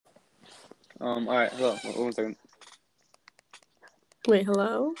All right. Hello. 1 second. Wait,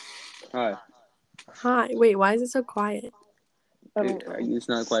 hello? Hi. Hi. Wait, why is it so quiet? It's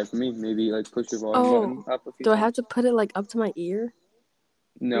not quiet for me. Maybe like push your volume button up a few Do I times. have to put it like up to my ear?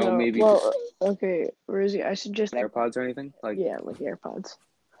 No, maybe Well, okay, Rosie, I suggest AirPods or anything. Like AirPods.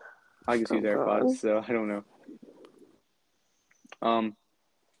 I just use AirPods, so I don't know.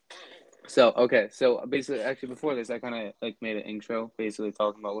 So basically, actually, before this, I kind of like made an intro, basically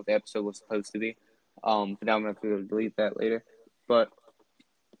talking about what the episode was supposed to be. But now I'm gonna have to delete that later. But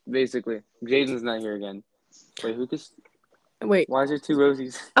basically, Jadyn's not here again. Wait, who just? Wait. Why is there 2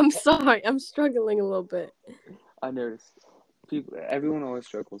 Rosies? I'm sorry. I'm struggling a little bit. I noticed. Everyone always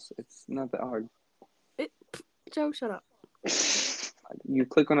struggles. It's not that hard. Joe, shut up. You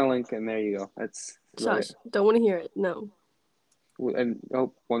click on a link and there you go. That's Shush. Don't want to hear it. No. And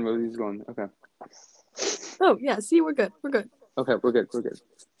 1 Rosie's gone. Okay. Oh yeah. See, we're good. Okay, we're good.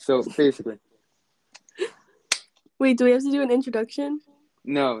 So basically. Wait, do we have to do an introduction?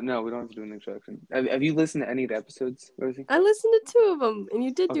 No, we don't have to do an introduction. Have you listened to any of the episodes, Rosie? I listened to 2 of them, and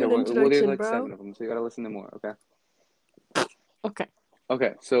you did do an introduction, there's like bro. 7 of them, so you gotta listen to more. Okay. Okay.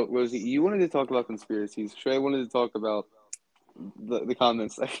 Okay. So Rosie, you wanted to talk about conspiracies. Trey wanted to talk about the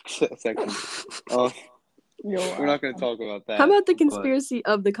comments section. We're not gonna talk about that. How about the conspiracy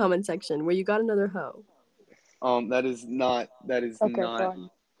of the comment section where you got another hoe? That is not. Fine.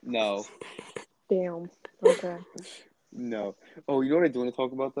 No. Damn. Okay. No. Oh, you know what I do want to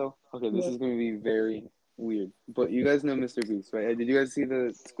talk about though? Okay, this is going to be very weird. But you guys know Mr. Beast, right? Did you guys see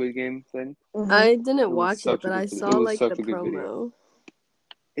the Squid Game thing? Mm-hmm. I didn't watch it, but I saw like the promo. Video.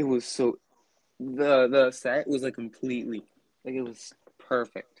 It was so the set was like completely like it was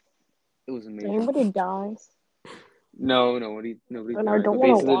perfect. It was amazing. Anybody dies? No, nobody And died. I don't But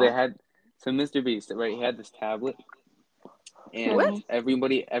basically wanna they had Mr. Beast, right? He had this tablet and What?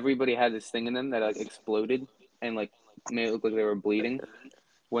 everybody had this thing in them that like exploded and like made it look like they were bleeding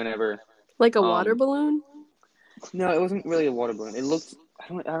whenever like a water balloon? No, it wasn't really a water balloon. It looked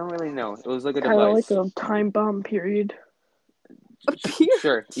I don't really know. It was like a kind of device. like a time bomb period. A period?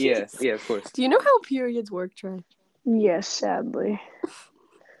 Sure. Yeah, of course. Do you know how periods work, Trey? Yes, sadly.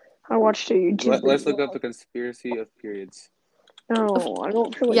 I watched a YouTube Let's look up the conspiracy of periods. No, I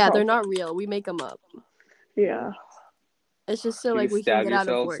don't feel like they're not real. We make them up. Yeah. It's just so you like we can get out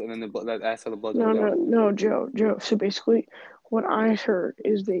of work. And then that's how the blood goes out. No, Joe. So basically, what I heard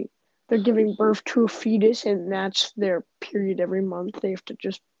is they're giving birth to a fetus, and that's their period every month. They have to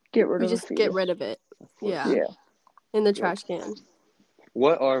just get rid of the fetus. We just get rid of it. Yeah. In the trash can.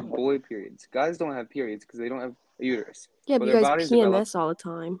 What are boy periods? Guys don't have periods because they don't have a uterus. Yeah, but you guys PMS all the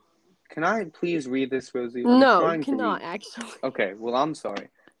time. Can I please read this, Rosie? No, you cannot actually. Okay, well I'm sorry.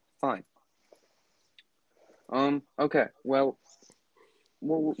 Fine. Okay. Well,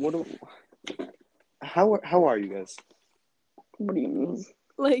 how are you guys? What do you mean?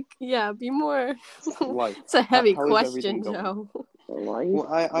 Like, yeah, be more. Like, it's a heavy question, Joe. Well,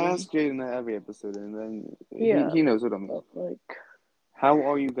 I ask Jadyn that every episode, and then he knows what I mean. Like, how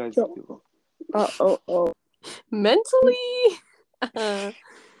are you guys doing? Mentally.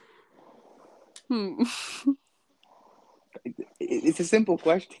 It's a simple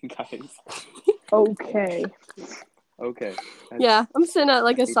question, guys. Okay. Yeah, I'm sitting at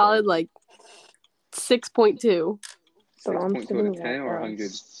like a solid like 6.2. 6.2 out of 10 or 100?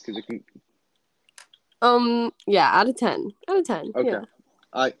 Because it can. Out of 10. Okay. Yeah.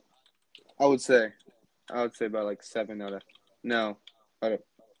 I would say about like 7 out of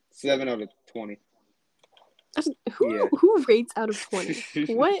 20. Who rates out of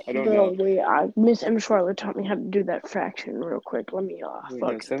 20? What? I don't know. Wait, Miss M. Schwarler taught me how to do that fraction real quick. Let me you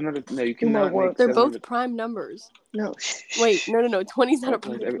cannot make. They're both prime numbers. No. Wait, no. 20's not a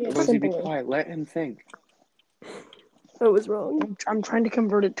prime. Rosie, be quiet. Let him think. What was wrong? I'm trying to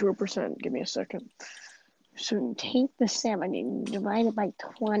convert it to a percent. Give me a second. So you take the 7 and divide it by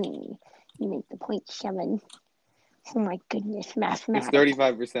 20. You make the 0.7. Oh my goodness, mathematics. It's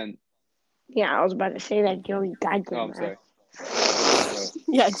 35%. Yeah, I was about to say that, Joe. You got good. I'm sorry.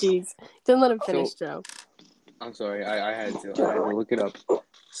 Yeah, jeez. Don't let him finish, Joe. I'm sorry. I had to look it up.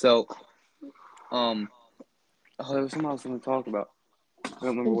 So, there was something else I want to talk about. I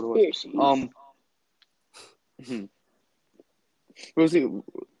don't remember what it was. Rosie,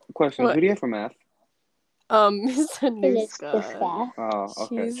 question. What? Who do you have for math? Miss Anuska. Oh,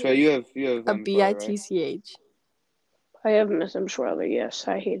 okay. So you have a BITCH. I have Miss M. Schwarler, yes.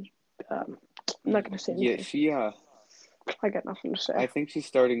 I hate I'm not gonna say anything. Yeah, she I got nothing to say. I think she's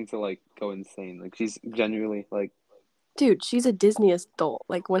starting to like go insane. Like she's genuinely like. Dude, she's a Disney adult.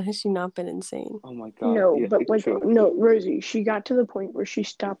 Like, when has she not been insane? Oh my god. No, but like, no, Rosie, she got to the point where she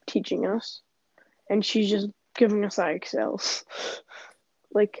stopped teaching us. and she's just giving us IXLs.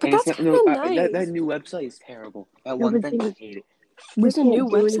 Like, But that's kind of nice. That new website is terrible. That No, one but thing, I hate it. There's a new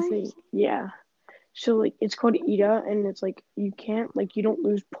website? Anything. Yeah. So, like, it's called EDA, and it's like you can't, like, you don't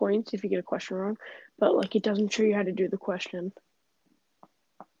lose points if you get a question wrong, but, like, it doesn't show you how to do the question.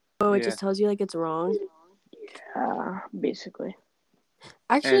 Oh, it just tells you, like, it's wrong? Yeah, basically.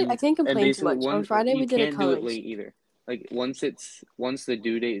 Actually, I can't complain too much. On Friday, we did a You can't do it late either. Like, once the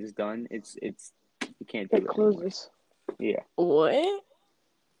due date is done, it's you can't do it. It closes. Anymore. Yeah. What?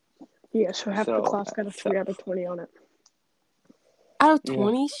 Yeah, so half the class got a 3 out of 20 on it. Out of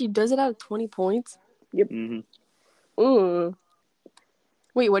 20? Yeah. She does it out of 20 points? Yep. Mm-hmm. Ooh.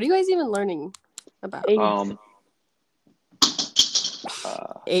 Wait, what are you guys even learning about? AIDS.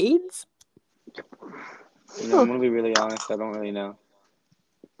 AIDS? No, I'm going to be really honest. I don't really know.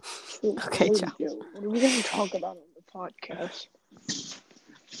 Okay, Joe. What are we going to talk about on the podcast?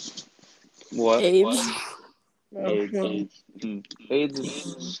 What? AIDS.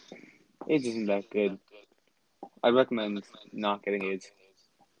 AIDS. AIDS isn't that good. I recommend not getting AIDS.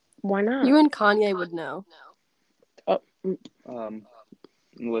 Why not? You and Kanye would know.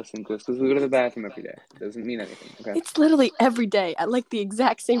 Listen, just because we go to the bathroom every day doesn't mean anything, okay? It's literally every day at, like, the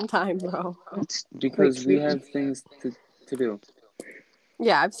exact same time, bro. It's because we have things to do.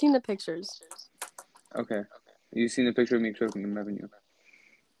 Yeah, I've seen the pictures. Okay. You've seen the picture of me choking him, haven't you?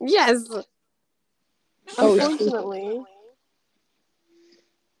 Yes! Unfortunately.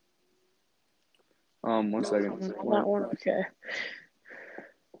 1 second. That one, okay.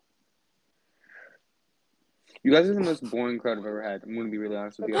 You guys are the most boring crowd I've ever had. I'm going to be really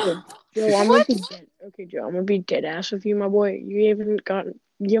honest with you. Joe, I'm going to be dead ass with you, my boy. You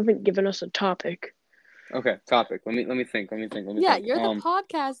haven't given us a topic. Okay, topic. Let me think. Yeah, you're the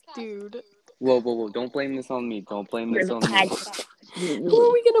podcast dude. Whoa. Don't blame this on me. Don't blame this on me. Who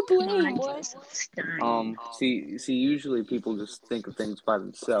are we gonna blame? What? See, usually people just think of things by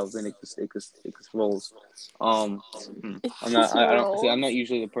themselves, and it just rolls. I'm not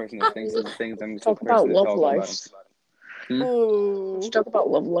usually the person that thinks of things. I'm just the person that talks about them. Let's talk about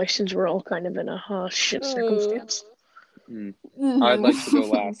love life since we're all kind of in a shit circumstance. I'd like to go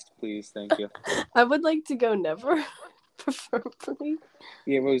last, please. Thank you. I would like to go never, preferably.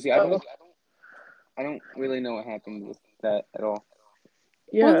 Yeah, Rosie, I don't really know what happened with that at all.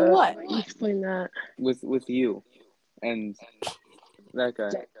 Yeah, with what? Explain that. With you and that guy.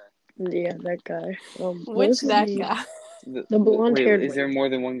 Yeah, that guy. Which that guy? The blonde haired. Is there more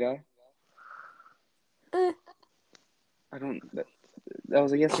than one guy? I don't. That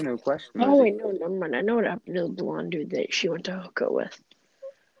was a yes or no question. Oh wait, no, never mind. I know what happened to the blonde dude that she went to hook up with.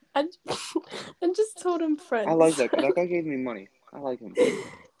 I just told him friends. I like that guy. That guy gave me money. I like him.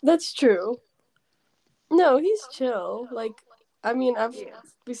 That's true. No, he's chill. Like, I mean,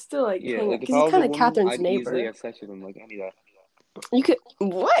 we still like hang out because he's kind of Catherine's neighbor. I'd easily have sex with him. Like, I need that. You could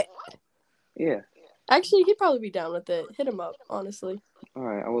what? Yeah. Actually, he'd probably be down with it. Hit him up, honestly. All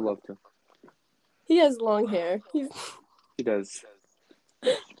right, I would love to. He has long hair. He does.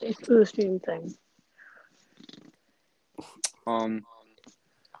 It's the same thing.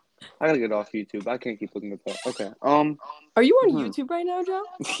 I gotta get off YouTube. I can't keep looking at that. Okay. Are you on YouTube right now, Joe?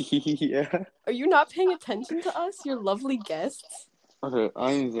 Yeah. Are you not paying attention to us, your lovely guests? Okay,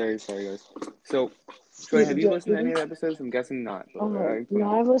 I'm very sorry, guys. So, Trey, have you listened to any of the episodes? I'm guessing not. No,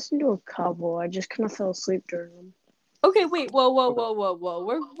 I've listened to a couple. I just kind of fell asleep during them. Okay, wait, whoa.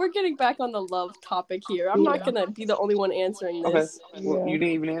 We're getting back on the love topic here. I'm not gonna be the only one answering this. Okay. Well, you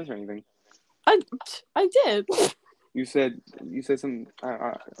didn't even answer anything. I did. You said some.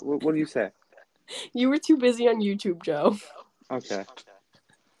 What did you say? You were too busy on YouTube, Joe. Okay.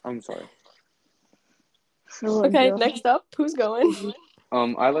 I'm sorry. Okay, next up, who's going?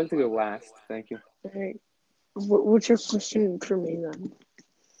 I'd like to go last. Thank you. Alright. What's your question for me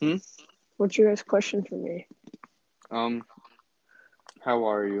then? What's your guys' question for me? How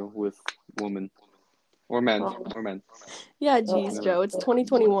are you with women? Or men. Yeah, geez, Joe. It's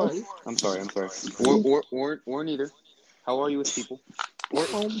 2021. I'm sorry. Or neither. How are you with people?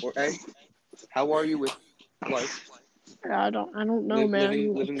 Or A. How are you with life? I don't know,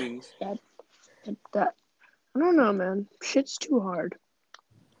 man. Living means. That. I don't know, man. Shit's too hard.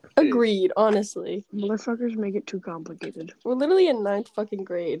 Agreed, honestly. Motherfuckers make it too complicated. We're literally in 9th fucking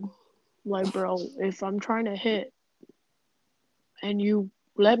grade. Like, bro, if I'm trying to hit and you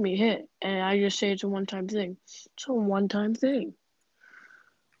let me hit and I just say it's a one-time thing, it's a one-time thing.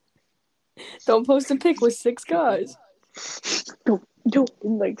 Don't post a pic with 6 guys. Don't,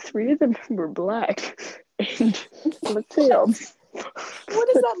 like 3 of them were black. And let's say, what does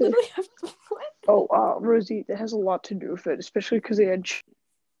that literally have to... What? Oh, Rosie, that has a lot to do with it, especially because they had...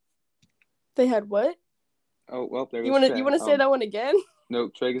 They had what? Oh, well, there you goes Trey. You want to say that one again? No,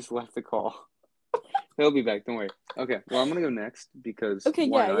 Trey just left the call. He'll be back. Don't worry. Okay, well, I'm going to go next because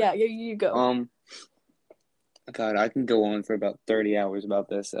why not? Yeah, you go. God, I can go on for about 30 hours about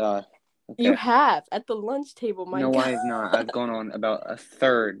this. Okay. You have at the lunch table, my God. No, I have not. I've gone on about a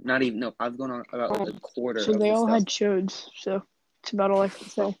third. Not even. No, I've gone on about like a quarter. So of they all stuff. had shows. So it's about all I can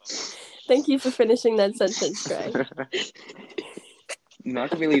say. Thank you for finishing that sentence, Trey.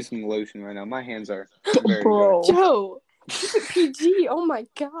 Not to release some lotion right now. My hands are very Bro. dry. Joe, keep it PG. Oh my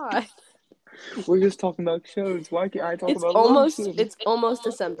God. We're just talking about shows. Why can't I talk about lotion? It's almost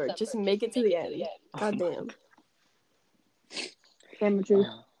December. Just make it to the end. God damn. I'm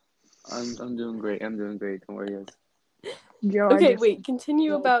doing great. I'm doing great. Don't worry, guys. Joe, okay, wait.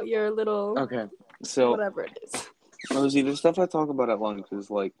 Continue about your little. Okay, so whatever it is. Rosie, the stuff I talk about at lunch is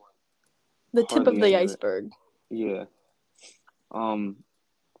like the tip of the iceberg. Yeah.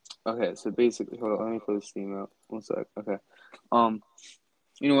 Okay, so basically, hold on. Let me pull the steam out. 1 sec. Okay.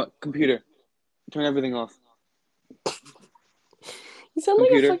 You know what? Computer, turn everything off. You sound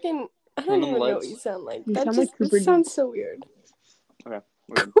like a fucking. I don't even know what you sound like. That sounds so weird. Okay.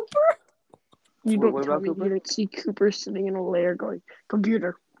 Cooper? You don't tell me you don't see Cooper sitting in a lair going,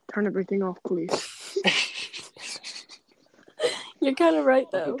 computer, turn everything off, please. You're kind of right,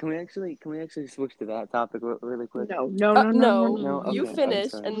 though. Okay, can we actually switch to that topic really quick? No. You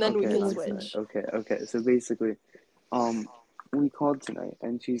finish, and then we can switch. Okay. So basically, we called tonight,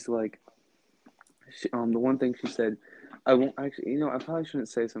 and she's like, the one thing she said, I won't actually, I probably shouldn't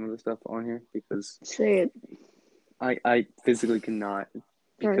say some of the stuff on here because say it. I physically cannot.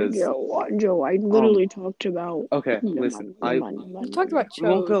 Because Joe, I literally talked about. Okay, listen, we talked about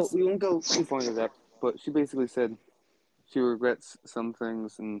shows. We won't go too far into that, but she basically said she regrets some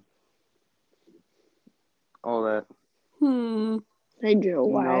things and all that. Hey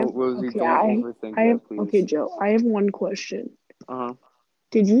Joe, Rosie, don't overthink that, please. Okay, Joe, I have one question. Uh-huh.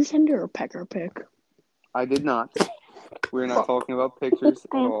 Did you send her a pecker pic? I did not. We're not talking about pictures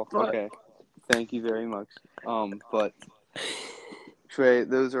at all. Okay. Thank you very much. But Trey,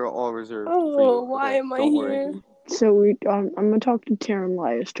 those are all reserved for you. Why am I here? Worry. So I'm gonna talk to Taryn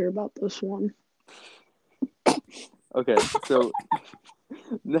Leicester about this one. Okay, so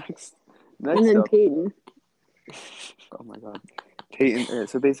next and then up, Peyton. Oh my God, Peyton.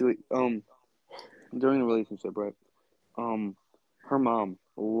 So basically, during the relationship, right? Her mom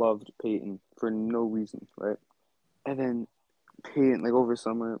loved Peyton for no reason, right? And then Peyton, like over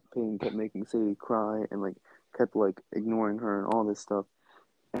summer, Peyton kept making Sadie cry and like kept like ignoring her and all this stuff.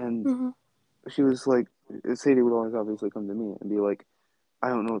 And she was like, Sadie would always obviously come to me and be like, I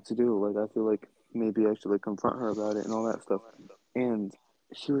don't know what to do. Like, I feel like maybe I should like confront her about it and all that stuff. And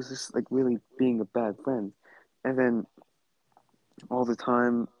she was just like really being a bad friend. And then all the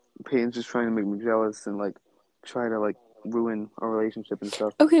time, Peyton's just trying to make me jealous and like try to like ruin our relationship and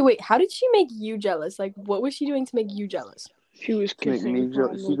stuff. Okay, wait. How did she make you jealous? Like, what was she doing to make you jealous? She was kissing me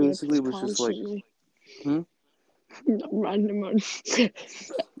jealous. She basically was just like,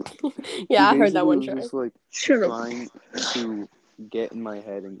 Yeah, I heard that one. Just like trying to get in my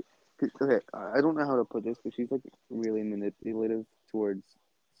head and okay, I don't know how to put this, but she's like really manipulative towards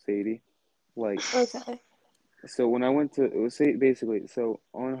Sadie. Like, okay. So when I went to, it was basically, so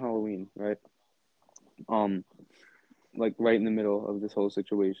on Halloween, right? Like right in the middle of this whole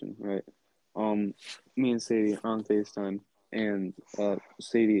situation, right? Me and Sadie are on FaceTime, and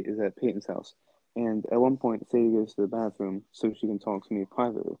Sadie is at Peyton's house. And at one point, Sadie goes to the bathroom so she can talk to me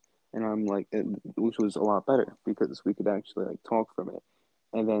privately. And I'm like, which was a lot better because we could actually like talk for a minute.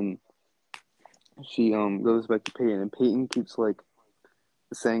 And then she goes back to Peyton, and Peyton keeps like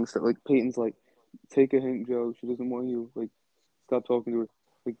saying stuff. Like Peyton's like, take a hint, Joe. She doesn't want you. Like, stop talking to her.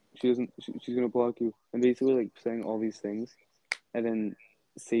 Like, she doesn't. She's gonna block you. And basically, like saying all these things, and then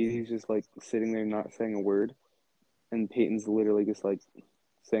Sadie's just like sitting there not saying a word, and Peyton's literally just like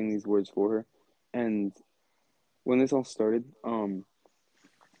saying these words for her. And when this all started, Peyton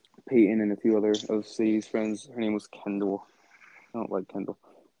and a few other of Sadie's friends, her name was Kendall. I don't like Kendall.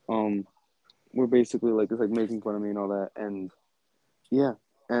 Were basically like just like making fun of me and all that, and yeah,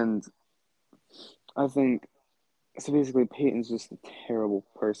 and I think. So basically, Peyton's just a terrible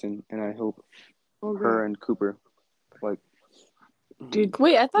person, and I hope her and Cooper, like...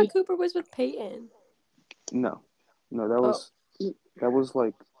 Wait, I thought Cooper was with Peyton. No, that was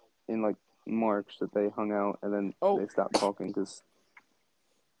like in like March that they hung out, and then they stopped talking because,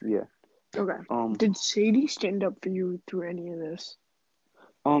 yeah. Okay. Did Sadie stand up for you through any of this?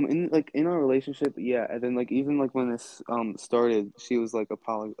 In our relationship, yeah, and then like even like when this started, she was like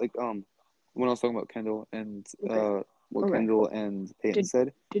when I was talking about Kendall and what Kendall and Peyton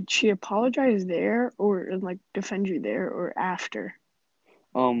said. Did she apologize there, or like defend you there, or after?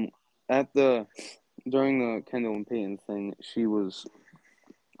 During the Kendall and Peyton thing, she wasn't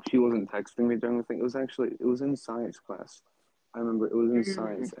texting me during the thing. It was in science class. I remember it was in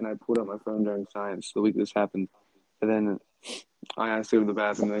science, and I pulled out my phone during science the week this happened, and then I asked to go to the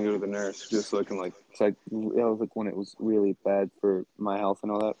bathroom and then go to the nurse, just so I can it was like when it was really bad for my health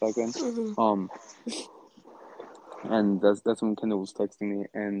and all that back then. And that's when Kendall was texting me,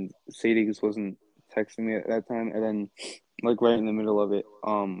 and Sadie just wasn't texting me at that time, and then like right in the middle of it,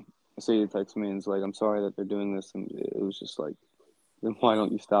 Sadie texted me and was like, "I'm sorry that they're doing this," and it was just like, then why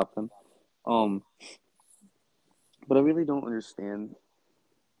don't you stop them? But I really don't understand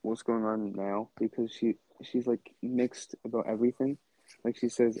what's going on now, because she's like mixed about everything. Like she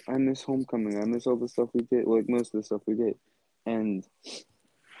says, I miss homecoming, I miss all the stuff we did, like most of the stuff we did, and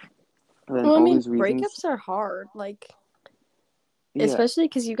then these reasons, breakups are hard, like especially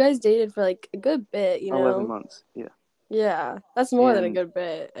because you guys dated for like a good bit, 11 months, yeah, that's more than a good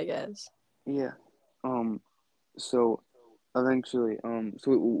bit, I guess. Yeah. So eventually,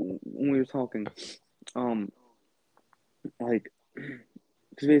 so when we were talking, like,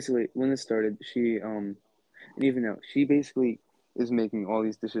 because basically when this started, she, and even now, she basically is making all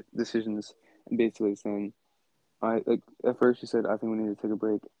these decisions and basically saying, at first she said, I think we need to take a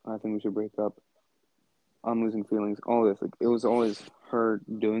break. I think we should break up. I'm losing feelings. All this, like, it was always her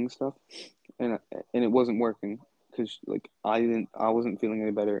doing stuff, and it wasn't working because I wasn't feeling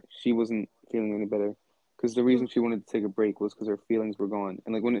any better. She wasn't feeling any better. Because the reason she wanted to take a break was because her feelings were gone.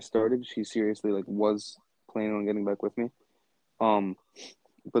 And like when it started, she seriously was planning on getting back with me.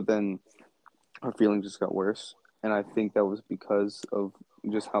 But then her feelings just got worse, and I think that was because of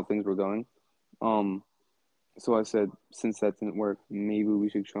just how things were going. So I said, since that didn't work, maybe we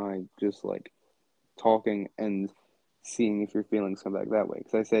should try just like talking and seeing if your feelings come back that way.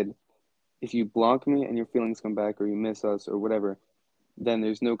 Because I said, if you block me and your feelings come back, or you miss us or whatever, then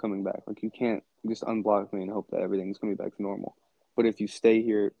there's no coming back. Like, you can't just unblock me and hope that everything's going to be back to normal. But if you stay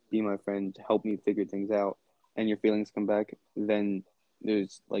here, be my friend, help me figure things out, and your feelings come back, then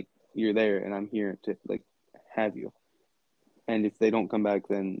there's, like, you're there, and I'm here to, like, have you. And if they don't come back,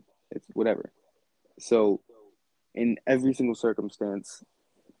 then it's whatever. So, in every single circumstance,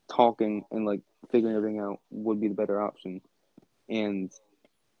 talking and, like, figuring everything out would be the better option. And,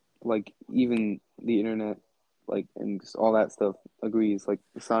 like, even the internet, like, and just all that stuff agrees. Like,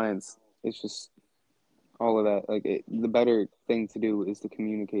 the science, it's just all of that. Like, the better thing to do is to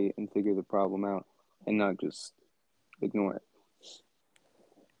communicate and figure the problem out and not just ignore it.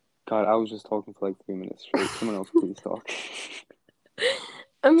 God, I was just talking for like 3 minutes straight. Someone else please talk.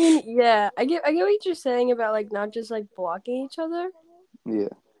 I mean, yeah, I get what you're saying about like not just like blocking each other. Yeah.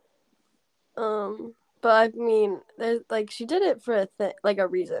 But I mean, there's like she did it for a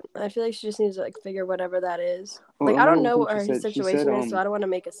reason. I feel like she just needs to like figure whatever that is. Well, like I don't know what her situation is, so I don't want to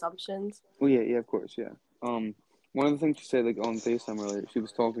make assumptions. Well, yeah, of course, yeah. One of the things she said like on FaceTime earlier, she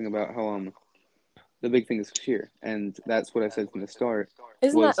was talking about how the big thing is cheer, and that's what I said from the start.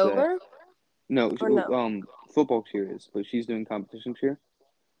 Isn't that over? No, football cheer is, but she's doing competition cheer.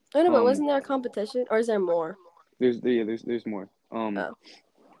 I know, but wasn't there a competition, or is there more? There's more.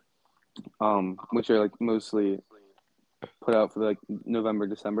 Which are like mostly put out for like November,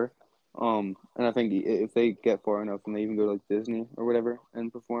 December. And I think if they get far enough, then they even go to like Disney or whatever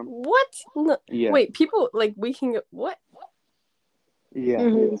and perform. What? No. Yeah. Wait, people like we can go. What? Yeah,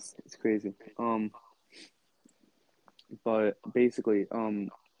 it's crazy. But basically,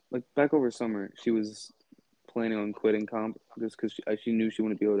 like back over summer, she was planning on quitting comp just because she knew she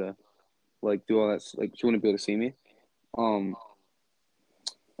wouldn't be able to like do all that. Like she wouldn't be able to see me.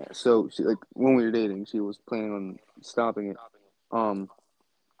 So she like when we were dating, she was planning on stopping it.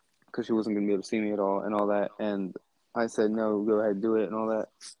 Because she wasn't gonna be able to see me at all and all that. And I said, no, go ahead, do it and all that.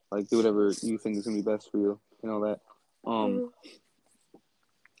 Like, do whatever you think is gonna be best for you and all that.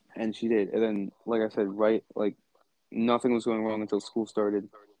 And she did. And then, like I said, right, like nothing was going wrong until school started,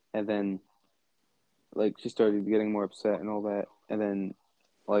 and then like she started getting more upset and all that. And then,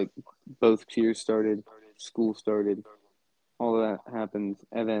 like both cheers started, school started, all of that happened,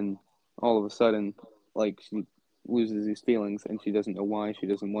 and then all of a sudden, like she loses these feelings and she doesn't know why. She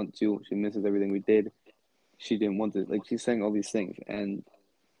doesn't want to. She misses everything we did. She didn't want to. Like she's saying all these things, and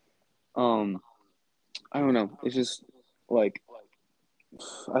I don't know. It's just like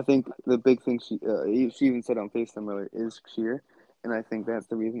I think the big thing she even said on FaceTime earlier is cheer, and I think that's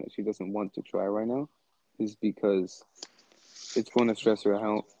the reason that she doesn't want to try right now, is because it's going to stress her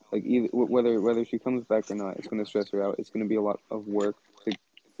out. Like either whether she comes back or not, it's going to stress her out. It's going to be a lot of work to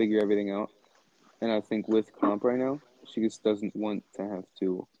figure everything out. And I think with comp right now, She just doesn't want to have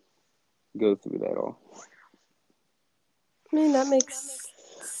to go through that all. I mean, that makes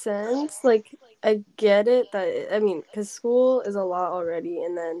sense. Like, I get it. Because school is a lot already,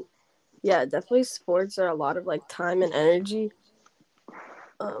 and then, yeah, definitely sports are a lot of, like, time and energy.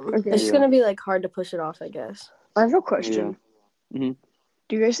 It's just gonna be, like, hard to push it off, I guess. I have a question. Yeah. Mm-hmm.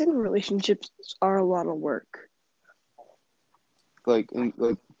 Do you guys think relationships are a lot of work? Like in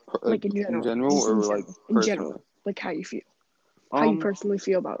general, or like in general, like how you feel, how you personally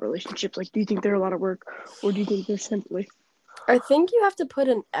feel about relationships. Like, do you think they're a lot of work, or do you think they're simply? I think you have to put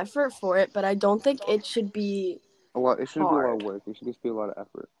an effort for it, but I don't think it should be a lot. It shouldn't hard. be a lot of work. It should just be a lot of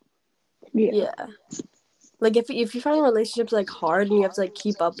effort. Yeah. Like if you find relationships like hard and you have to like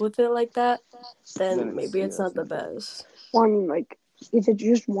keep up with it like that, then maybe it's not the best. One, like, if it's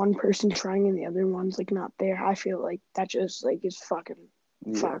just one person trying and the other one's like not there, I feel like that just like is fucking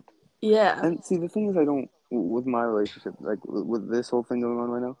fucked. Yeah. And see, the thing is, I don't with my relationship, like with this whole thing going on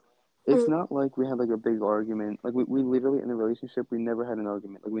right now. It's not like we had like a big argument. Like we literally in a relationship, we never had an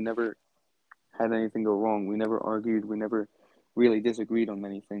argument. Like we never had anything go wrong. We never argued. We never really disagreed on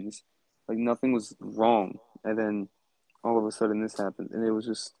many things. Like nothing was wrong. And then all of a sudden this happened, and it was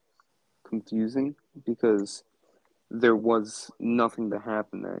just confusing because there was nothing that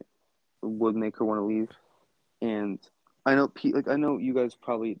happened that would make her want to leave. And I know, I know you guys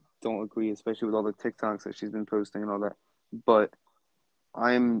probably don't agree, especially with all the TikToks that she's been posting and all that. But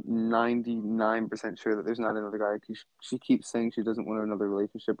I'm 99% sure that there's not another guy. She keeps saying she doesn't want another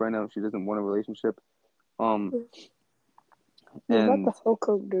relationship right now. She doesn't want a relationship. And what the hell,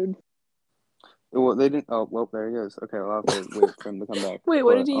 dude? Well, they didn't. Oh, well, there he is. Okay, I'll have to wait for him to come back. Wait,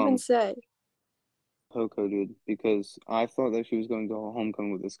 what did he even say? Poco, dude, because I thought that she was going to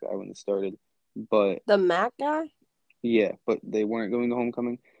homecoming with this guy when it started, but the Mac guy. Yeah, but they weren't going to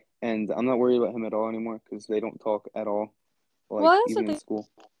homecoming, and I'm not worried about him at all anymore because they don't talk at all. Like even in school.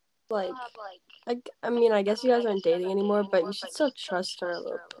 Like, I mean, I guess you guys aren't dating anymore, but you should still trust her a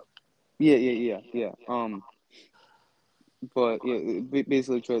little bit. Yeah. But yeah,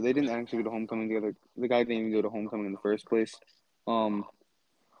 basically, Troy, they didn't actually go to homecoming together. The guy didn't even go to homecoming in the first place.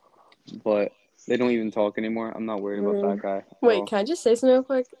 But they don't even talk anymore. I'm not worried about that guy. Wait, can I just say something real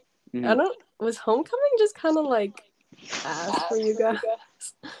quick? Mm-hmm. Was homecoming just kind of like ass for you guys?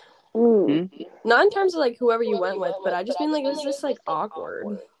 Not in terms of like whoever you went with, but I just mean like it was just like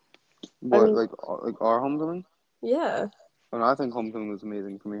awkward. What, like our homecoming? Yeah. And I think homecoming was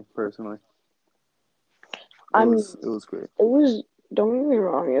amazing for me personally. It was great. It was. Don't get me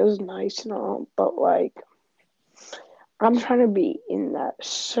wrong. It was nice and all, but like, I'm trying to be in that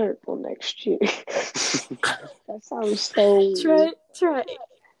circle next year. That sounds so. Trey.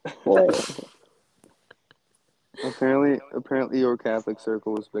 What? Apparently, your Catholic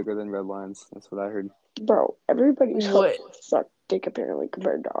circle was bigger than Red Lions. That's what I heard. Bro, everybody's sucked dick apparently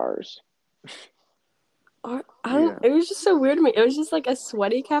compared to ours. It was just so weird to me. It was just like a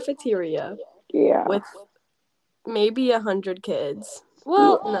sweaty cafeteria. Yeah. With maybe 100 kids.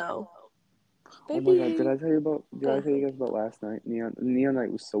 Well, no. Maybe. Oh my god! Did I tell you guys about last night? Neon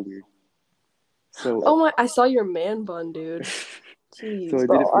night was so weird. So. Oh my! I saw your man bun, dude. Jeez. So I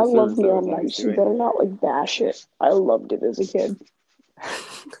did it for I love neon nights. You better not like bash it. I loved it as a kid.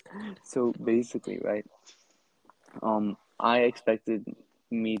 So basically, right? I expected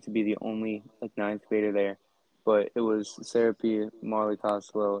me to be the only like ninth grader there, but it was Sarah P, Marley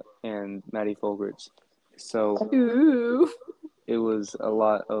Costello, and Maddie Folgerts. So it was a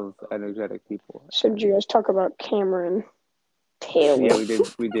lot of energetic people. So did you guys talk about Cameron Taylor? Yeah,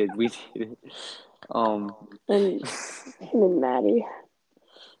 we did. And him and Maddie.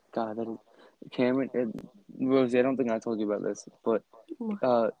 God, that is Cameron and Rosie. I don't think I told you about this, but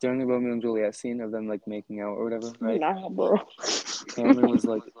during the Romeo and Juliet scene of them like making out or whatever, right? Nah, bro. Cameron was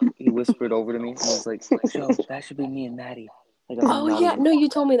like, he whispered over to me and was like, "Joe, that should be me and Maddie." Like, no, you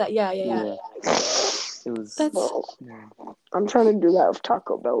told me that. Yeah. It was. I'm trying to do that with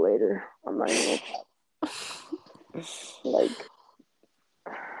Taco Bell later. I'm not even like.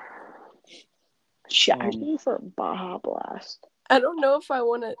 Shaggy for a Baja Blast. I don't know if I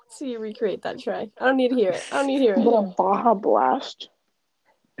want to see you recreate that, Trey. I don't need to hear it. But a Baja Blast?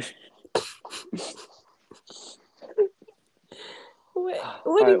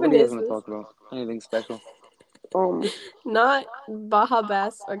 What even is this? Talk about? Anything special? Not Baja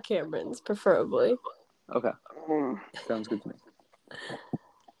Bass or Cameron's, preferably. Okay. Sounds good to me.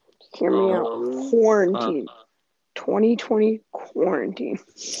 Hear me out. Quarantine. 2020 quarantine.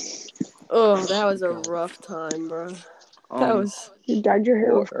 Oh, that was a rough time, bro. That was. You dyed your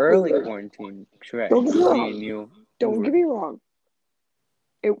hair. Early quarantine. Correct. Don't get me wrong.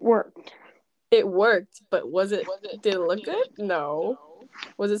 It worked. It worked, but did it look good? No.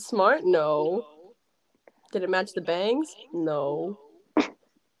 Was it smart? No. Did it match the bangs? No.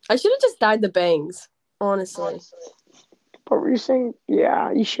 I should have just dyed the bangs, honestly. What were you saying?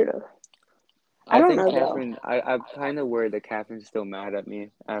 Yeah, you should have. I don't know, Catherine, I'm kind of worried that Catherine's still mad at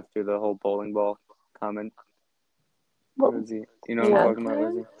me after the whole bowling ball comment. What? Rosie, you know what I'm talking about,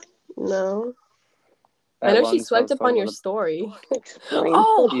 Rosie? No. At I know she lunch, I swiped was up on talking your about story. Explain.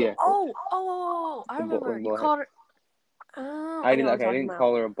 Yeah. I the remember. bowling You ball. called her. I know what I'm I talking didn't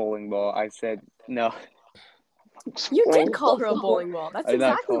call her a bowling ball. I said no. You did Explain. call her a bowling ball. That's I did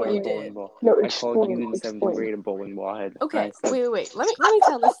not exactly call what her a you bowling did. ball. No, I called you in 7th explain. grade a bowling ball head. Okay, Said, wait. Let me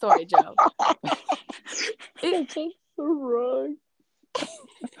tell this story, Joe. It's so wrong.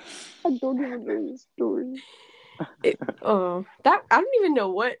 I don't even know this story. That I don't even know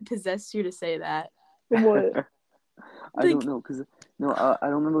what possessed you to say that. What? I don't know, cause no, I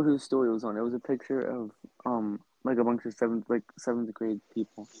don't remember whose story it was on. It was a picture of like a bunch of seventh grade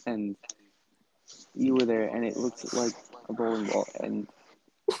people, and you were there, and it looked like a bowling ball, and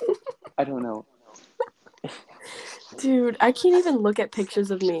I don't know. Dude, I can't even look at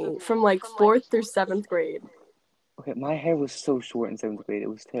pictures of me from like 4th through 7th grade. Okay, my hair was so short in 7th grade. It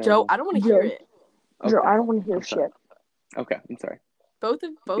was Joe, terrible. I don't want to hear it. Joe, Okay. I don't want to hear shit. Okay, I'm sorry. Both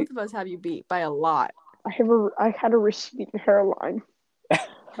of us have you beat by a lot. I had a receding hairline.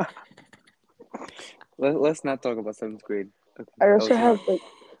 Let's not talk about 7th grade. Okay. I also have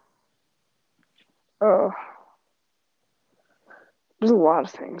there's a lot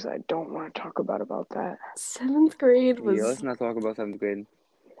of things I don't want to talk about that. 7th grade was. Yeah, let's not talk about 7th grade.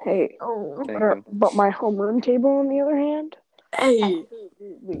 Hey, Thank you. but my homeroom table, on the other hand. Hey,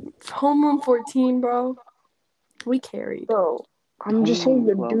 homeroom 14, bro. We carried. Bro, I'm just saying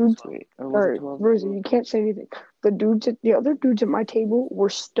the dudes. Rosie, you can't say anything. The other dudes at my table were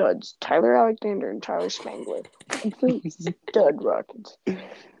studs. Tyler Alexander and Tyler Spangler. Complete stud rockets.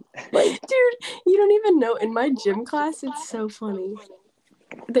 Like, dude, you don't even know. In my gym class, it's so funny.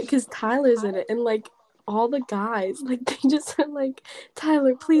 Because Tyler's in it, and like all the guys, like they just are like,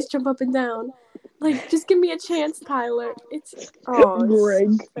 Tyler, please jump up and down. Like, just give me a chance, Tyler. Greg.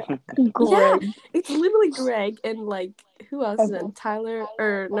 Yeah, it's literally Greg and like who else is in? Tyler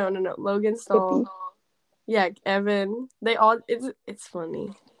or no, Logan Stahl. Yeah, Evan. They all. It's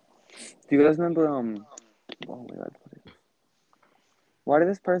funny. Do you guys remember? Oh my god, why did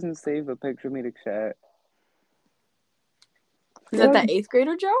this person save a picture of me to chat? Is that 8th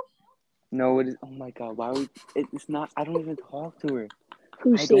grader, Joe? No, it is. Oh my god, why would it's not? I don't even talk to her.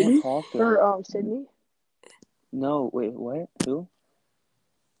 Who, Sadie? Don't talk to her. Or Sydney? No, wait, what? Who?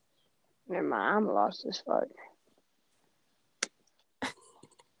 Never mind, I'm lost as fuck.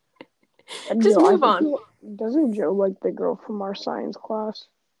 Just move on. Doesn't Joe like the girl from our science class?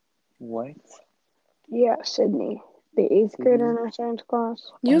 What? Yeah, Sydney. The 8th grader in our science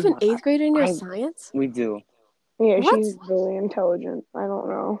class. You have an 8th grader in your science? We do. Yeah, what? She's really intelligent. I don't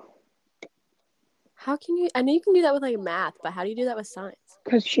know. How can you? I know you can do that with like math, but how do you do that with science?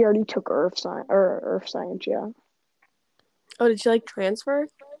 Because she already took earth science, yeah. Oh, did she like transfer?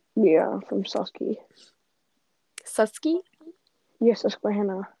 Yeah, from Susky. Susky? Yeah,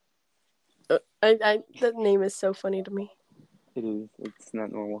 Susquehanna. That name is so funny to me. It is. It's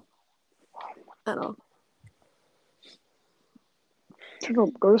not normal. At all.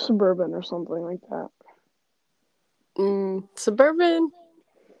 Go to Suburban or something like that. Suburban.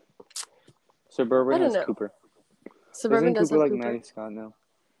 Suburban has Cooper. Suburban doesn't does Cooper have like Cooper. Maddie Scott now?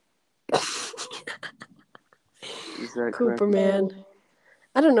 Is that Cooper, correct? man.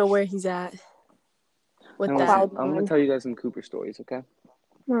 I don't know where he's at. With that. I'm gonna tell you guys some Cooper stories, okay?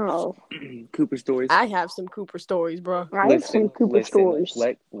 No. Cooper stories. I have some Cooper stories, bro. I have some Cooper stories.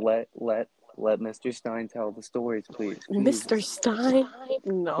 Let Mr. Stein tell the stories, please. Mr. Stein?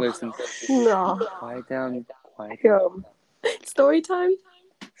 No. Listen. No. Quiet down. Story time?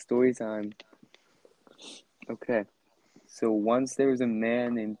 Story time. Okay. So once there was a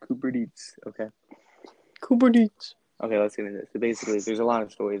man named Cooper Dietz, okay? Cooper Dietz. Okay, let's get into this. So basically, there's a lot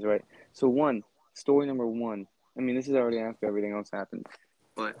of stories, right? So story number one. I mean, this is already after everything else happened.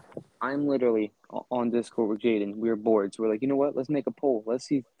 But I'm literally on Discord with Jadyn. We were bored. So we're like, you know what? Let's make a poll. Let's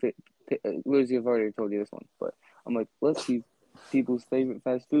see. Rosie, I've already told you this one. But I'm like, let's see people's favorite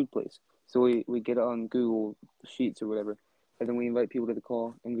fast food place. So we get it on Google Sheets or whatever. And then we invite people to the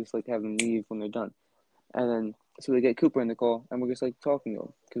call and just like have them leave when they're done. And then, so we get Cooper in the call and we're just like talking to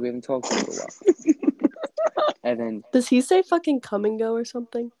him because we haven't talked to him for a while. And then. Does he say fucking come and go or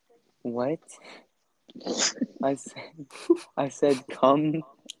something? What? I said come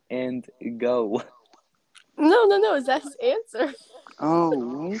and go. No. Is that his answer? Oh,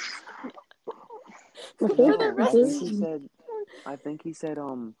 what? I think he said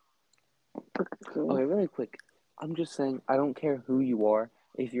okay, really quick. I'm just saying, I don't care who you are.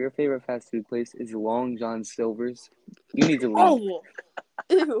 If your favorite fast food place is Long John Silver's, you need to leave. Oh,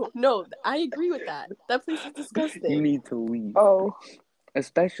 ew! No, I agree with that. That place is disgusting. You need to leave. Oh,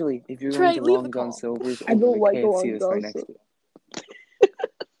 especially if you're Trey, going to leave the Long John call. Silver's I over don't the like KFC Long that's right John next to Silver. it.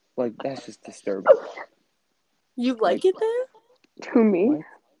 Like, that's just disturbing. You like it there? To me? What?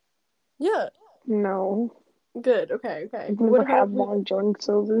 Yeah. No. Good. Okay. I've never had Long John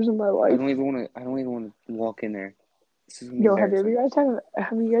Silver's in my life. I don't even want to walk in there. This is Yo, have you guys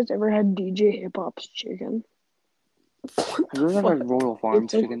ever had DJ Hip Hop's chicken? Have you ever had Royal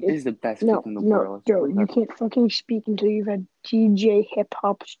Farms chicken? It is the best chicken in the world. Yo, you can't fucking speak until you've had DJ Hip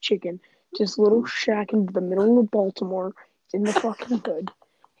Hop's chicken. This little shack in the middle of Baltimore. It's in the fucking hood.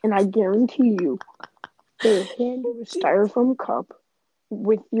 And I guarantee you, they hand you a styrofoam cup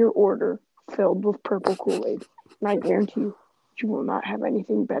with your order filled with purple Kool-Aid. And I guarantee you, you will not have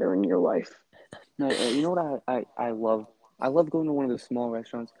anything better in your life. No, you know what I love? I love going to one of those small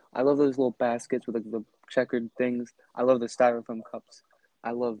restaurants. I love those little baskets with like the checkered things. I love the styrofoam cups.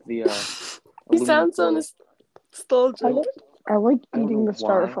 I love the You sound so foil. nostalgic. I like I don't eating know the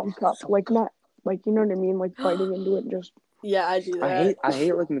styrofoam cup. Like not like you know what I mean, like biting into it just Yeah, I do that. I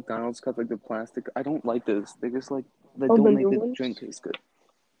hate like McDonald's cup, like the plastic. I don't like those. They just like they the don't make new the ones? drink taste good.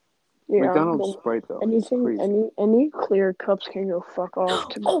 Yeah. McDonald's Sprite though, it's crazy. Any clear cups can go fuck off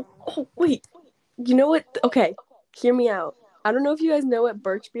to me. Oh, wait. You know what? Okay, hear me out. I don't know if you guys know what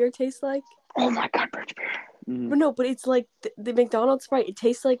birch beer tastes like. Oh my god, birch beer. Mm-hmm. But no, but it's like the McDonald's Sprite. It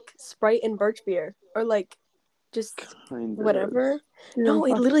tastes like Sprite and birch beer. Or like just Kinda whatever. Does. No,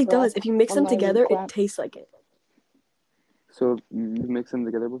 it literally does. If you mix them together, it tastes like it. So you mix them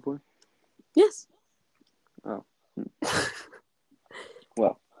together before? Yes. Oh.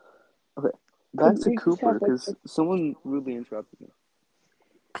 Well, okay. Back to Cooper, because someone rudely interrupted me.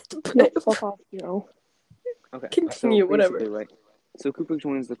 No, fuck off, Joe. Okay. Continue, so whatever. Right. So Cooper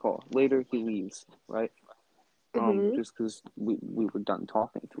joins the call. Later, he leaves, right? Just because we were done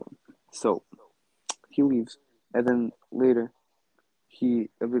talking to him. So he leaves, and then later,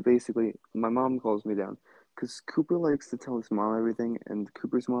 basically, my mom calls me down. Because Cooper likes to tell his mom everything, and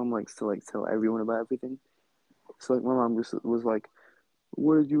Cooper's mom likes to tell everyone about everything. So my mom just was like,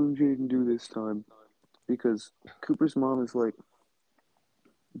 "What did you and Jadyn do this time?" Because Cooper's mom is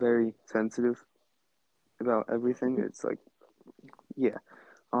very sensitive about everything. It's yeah.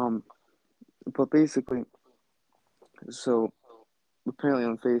 But basically, so apparently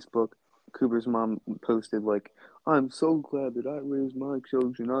on Facebook, Cooper's mom posted "I'm so glad that I raised my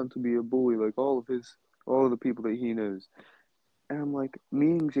children not to be a bully like all of the people that he knows." And I'm like, me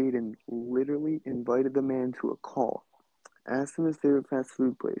and Jadyn literally invited the man to a call, asked him his favorite fast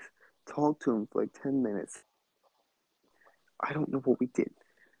food place, talked to him for 10 minutes. I don't know what we did.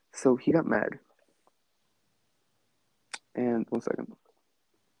 So he got mad. And 1 second.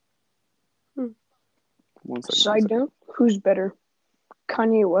 1 second. Side note, who's better?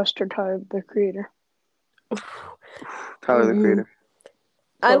 Kanye West or Tyler, the Creator? Tyler, the Creator.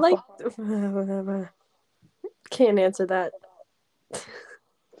 I can't answer that.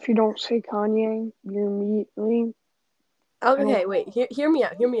 If you don't say Kanye, you're immediately... Okay, wait. Hear me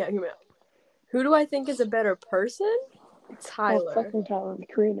out. Who do I think is a better person? Tyler. Oh, fucking Tyler, the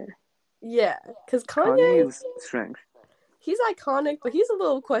Creator. Yeah, because Kanye is strength. He's iconic, but he's a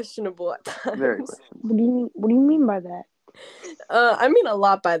little questionable at times. Very questionable. What do you mean by that? I mean a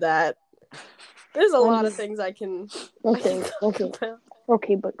lot by that. There's a lot of things I can. Okay.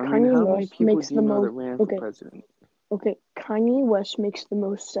 Okay, but Kanye West makes the most. That ran for president? Okay, Kanye West makes the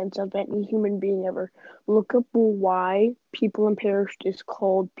most sense of any human being ever. Look up why People in Paris is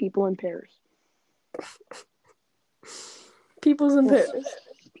called People in Paris. People in Paris.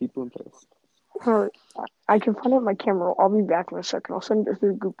 Alright, I can find it on my camera. I'll be back in a second. I'll send it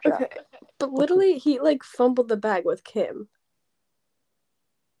through group chat. Okay, but literally, he fumbled the bag with Kim.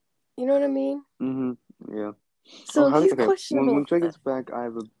 You know what I mean? Mm-hmm. Yeah. So he's questionable. When Trey gets back, I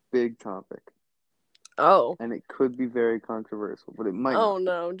have a big topic. Oh. And it could be very controversial, but it might. Oh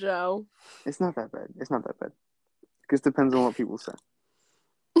no, Joe. It's not that bad. It just depends on what people say.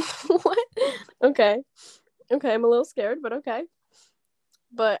 What? Okay, I'm a little scared, but okay.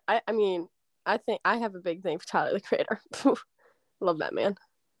 But I mean, I think I have a big thing for Tyler, the Creator. Love that man.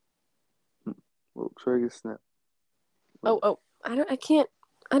 Well, Trey gets snapped. Oh, I don't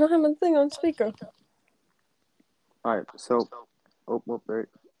have my thing on speaker. All right, so, there.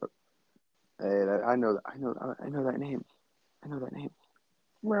 Hey, I know that name.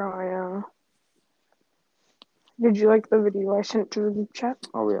 Bro, Did you like the video I sent to the group chat?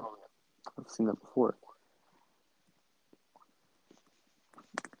 Oh yeah. I've seen that before.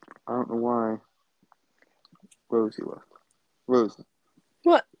 I don't know why Rosie left. Rosie.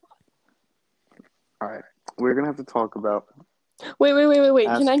 What? All right. We're going to have to talk about... Wait.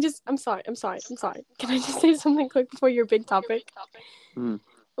 Can I just... I'm sorry. Can I just say something quick before your big topic?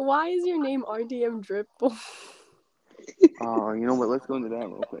 Why is your name RDM Drip? Oh, you know what? Let's go into that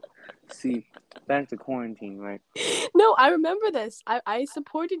real quick. See, back to quarantine, right? No, I remember this. I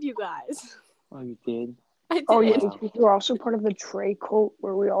supported you guys. Oh, you did? I did. Oh, yeah. You were also part of the Trey cult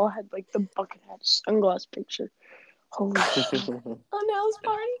where we all had, like, the bucket hat sunglass picture. Holy shit. On house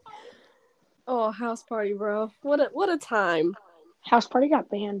party? Oh, house party, bro. What a time. House party got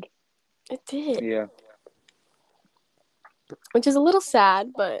banned. It did. Yeah. Which is a little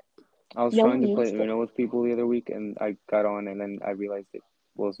sad, but... I was trying to play Uno with people the other week, and I got on, and then I realized it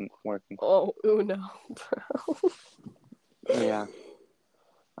wasn't working. Oh, Uno, bro. Yeah.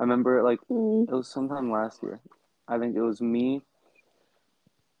 I remember, like, it was sometime last year. I think it was me.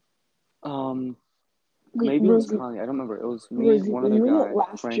 Maybe it was Connie. I don't remember. It was me, Rosie, one other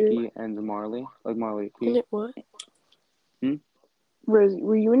guy, Frankie, and Marley. Like Marley. In it what? Rosie,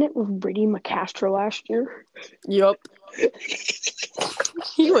 were you in it with Brady McCastro last year? Yup.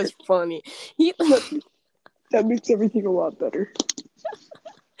 He was funny. That makes everything a lot better.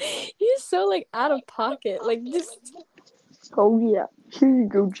 He's so, like, out of pocket. Like, just... Oh, yeah. Here you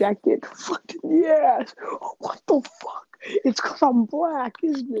go, jacket. Fucking yes. What the fuck? It's because I'm black,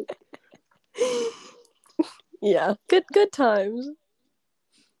 isn't it? Yeah. Good times.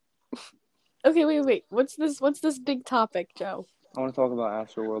 Okay, wait. What's this big topic, Joe? I want to talk about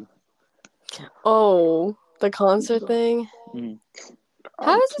Astroworld. Oh, the concert thing?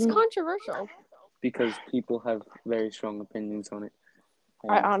 How is this controversial? Because people have very strong opinions on it.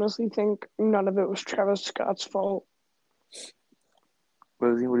 I honestly think none of it was Travis Scott's fault.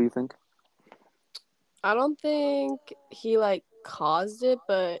 Rosie, what do you think? I don't think he, like, caused it,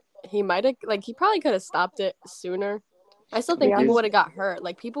 but he might have, like, he probably could have stopped it sooner. I still think people would have got hurt.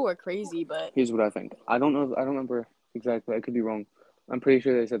 Like, people were crazy, but... Here's what I think. I don't know. I don't remember exactly. I could be wrong. I'm pretty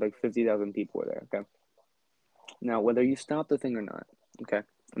sure they said, like, 50,000 people were there, okay? Now, whether you stop the thing or not, okay?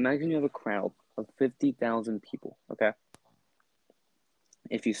 Imagine you have a crowd of 50,000 people, okay?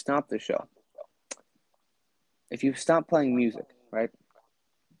 If you stop the show, if you stop playing music, right?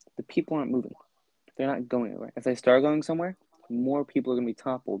 The people aren't moving. They're not going anywhere. If they start going somewhere, more people are going to be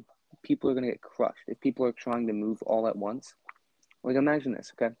toppled. People are going to get crushed. If people are trying to move all at once, like, imagine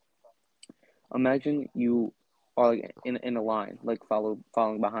this, okay? Imagine you are, like, in a line, like,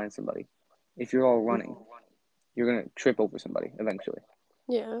 following behind somebody. If you're all running, you're going to trip over somebody eventually.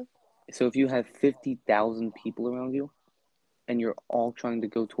 Yeah. So if you have 50,000 people around you, and you're all trying to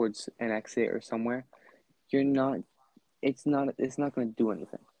go towards an exit or somewhere, it's not going to do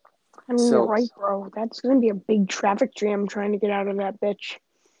anything. I mean, you're right, bro. That's going to be a big traffic jam trying to get out of that bitch.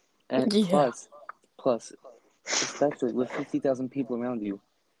 And plus, especially with 50,000 people around you,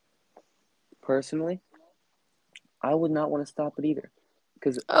 personally, I would not want to stop it either.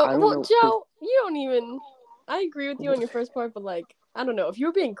 Because I don't know. Joe, you don't even... I agree with you on your first part, but, like, I don't know. If you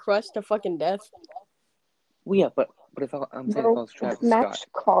were being crushed to fucking death... Well, yeah, but if I'm saying if I was Travis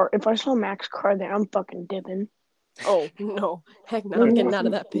Scott. If I saw Max Carr there, I'm fucking dipping. Oh, no. Heck no, I'm getting out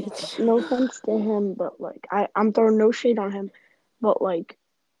of that bitch. No offense to him, but, like, I'm throwing no shade on him. But, like,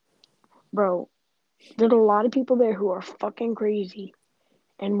 bro, there's a lot of people there who are fucking crazy.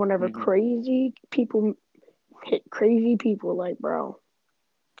 And whenever crazy people hit crazy people, like, bro,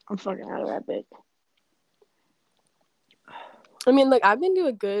 I'm fucking out of that bitch. I mean, like, I've been to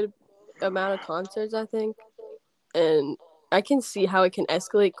a good amount of concerts, I think. And I can see how it can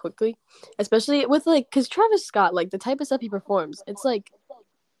escalate quickly. Especially with, like, because Travis Scott, like, the type of stuff he performs, it's like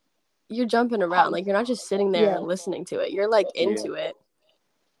you're jumping around. Like, you're not just sitting there and listening to it. You're, like, into it.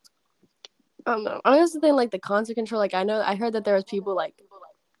 I don't know. I also think, like, the concert control, like, I heard that there was people, like,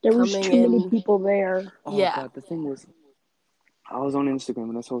 there was too many people there. Oh, God, the thing was, I was on Instagram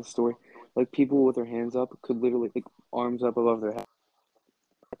and I saw a story. Like, people with their hands up could literally, like, arms up above their head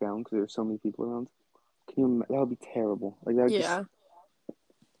down because there were so many people around. That would be terrible. Like, that would just...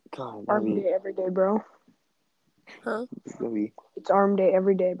 God, Arm day every day, bro. Huh? It's arm day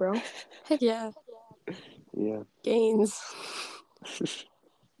every day, bro. Heck yeah. Yeah. Gains.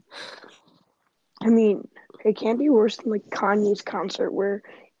 I mean, it can't be worse than, like, Kanye's concert where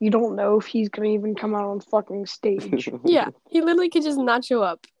you don't know if he's gonna even come out on fucking stage. Yeah, he literally could just not show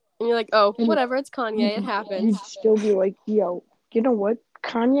up. And you're like, oh, whatever, it's Kanye, it happens. You'd still be like, yo, you know what,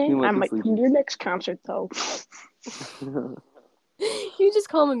 Kanye? I might come to your next concert, though. You just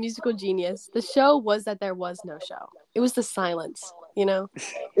call him a musical genius. The show was that there was no show. It was the silence. you know?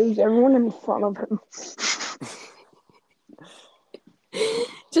 It was everyone in front of him.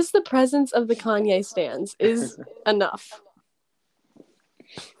 Just the presence of the Kanye stans is enough.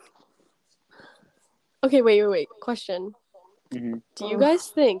 Okay, wait. Question. Mm-hmm. Do you guys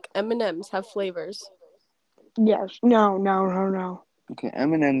think M&Ms have flavors? Yes. No. Okay,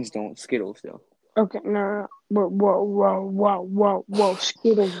 M&M's don't. Skittles do. Okay, no. Whoa.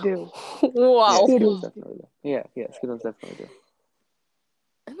 Skittles do. Wow. Yeah, Skittles definitely do. Yeah, Skittles definitely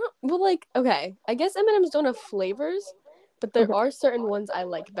do. Well, like, okay, I guess M&Ms don't have flavors, but there are certain ones I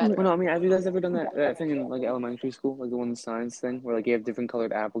like better. Well, no, I mean, have you guys ever done that thing in like elementary school, like the one science thing, where like you have different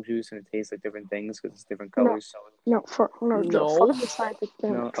colored apple juice and it tastes like different things because it's different colors? No, fuck the science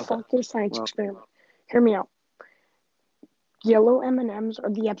experiment. No, okay. Fuck the science experiment. Hear me out. Yellow M&Ms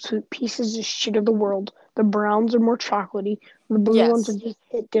are the absolute pieces of shit of the world. The browns are more chocolatey. The blue ones are just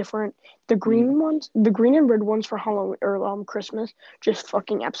hit different. The green ones, the green and red ones for Halloween or Christmas, just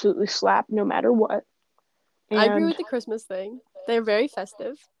fucking absolutely slap no matter what. And I agree with the Christmas thing. They're very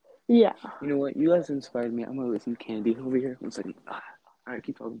festive. Yeah. You know what? You guys inspired me. I'm gonna get some candy over here. 1 second. All right,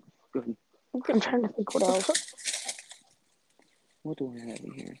 keep talking. Go ahead. I'm trying to think what else. What do I have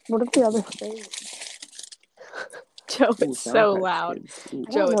in here? What are the other things? Joe, it's so loud.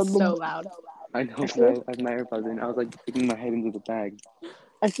 Joe, it's so loud. I know, but I have my AirPods in. I was like sticking my head into the bag.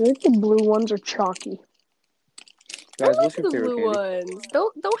 I feel like the blue ones are chalky. Guys, I what's like your the favorite blue candy? ones.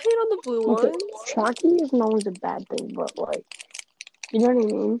 Don't hate on the blue ones. Chalky isn't always a bad thing, but like, you know what I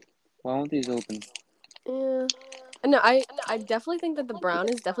mean? Why aren't these open? Yeah. No, I definitely think that the brown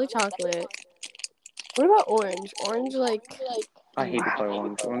is definitely chocolate. What about orange? Orange, like... I hate the color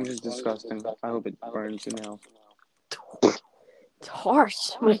orange. Orange is disgusting. I hope it burns in hell. It's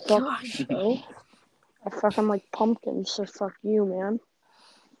harsh. My gosh. I fucking like pumpkins, so fuck you, man.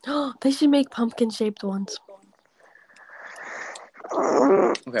 They should make pumpkin-shaped ones.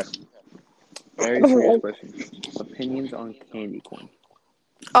 Okay. Very serious question. Opinions on candy corn.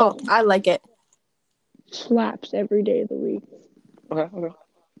 Oh, I like it. Slaps every day of the week. Okay.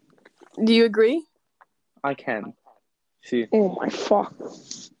 Do you agree? I can. See. Oh my fuck.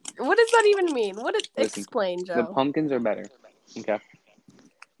 What does that even mean? Explain, Joe. The pumpkins are better. Okay.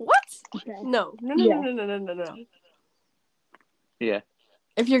 What? Okay. No. Yeah.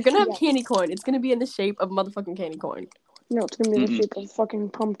 If you're gonna have candy corn, it's gonna be in the shape of motherfucking candy corn. No, it's gonna be the shape of fucking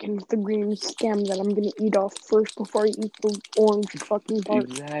pumpkin with the green stem that I'm gonna eat off first before I eat the orange fucking part.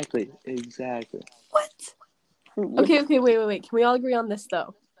 Exactly. What? Yep. Okay, wait. Can we all agree on this,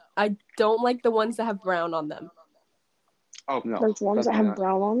 though? I don't like the ones that have brown on them. Oh, no. There's ones that have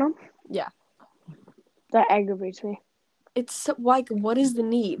brown on them? Yeah. That aggravates me. It's so, like, what is the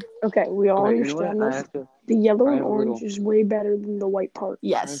need? Okay, we all understand this. The yellow and orange is way better than the white part.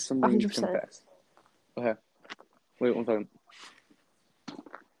 Yes, I have something 100%. to confess. Okay. Wait 1 second.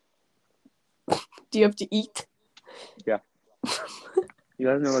 Do you have to eat? Yeah. You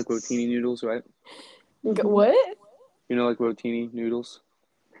guys know like rotini noodles, right? What? You know like rotini noodles?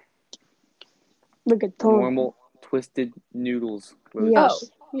 Rigatoni. Normal twisted noodles. Yes.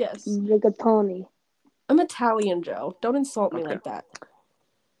 Oh, yes. Rigatoni. I'm Italian, Joe. Don't insult me like that.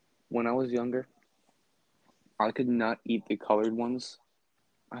 When I was younger, I could not eat the colored ones.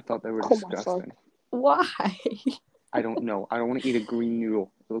 I thought they were disgusting. Why? I don't know. I don't want to eat a green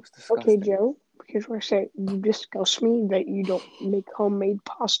noodle. It looks disgusting. Okay, Joe, here's what I say. You disgust me that you don't make homemade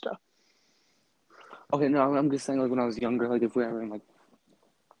pasta. Okay, no, I'm just saying like when I was younger, like if we were in like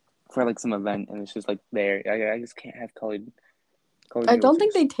for like some event and it's just like there, I just can't have colored I don't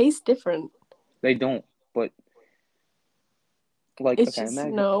think they taste different. They don't, but like it's okay, just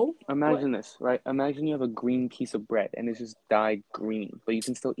imagine this, right? Imagine you have a green piece of bread and it's just dyed green, but you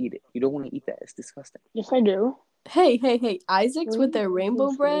can still eat it. You don't want to eat that. It's disgusting. Yes, I do. Hey. Isaac's with their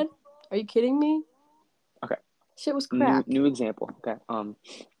rainbow bread? Are you kidding me? Okay. Shit was crap. New example. Okay.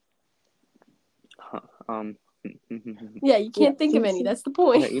 Yeah, you can't think of any. That's the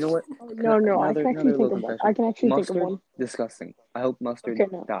point. Okay, you know what? No, I can actually think of one. I can actually think of one. Disgusting. I hope mustard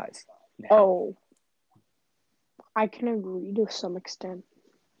dies. Oh. I can agree to some extent.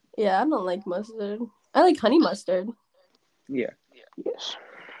 Yeah, I don't like mustard. I like honey mustard. Yeah. Yes.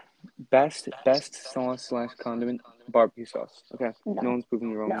 Best sauce / condiment, barbecue sauce. Okay. No one's proving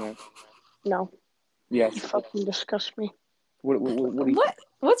me wrong there. No. Yes. You fucking disgust me. What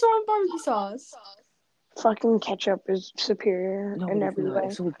What's wrong with barbecue sauce? Fucking ketchup is superior in every way.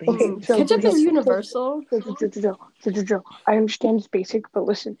 So ketchup is universal. Joe, I understand it's basic, but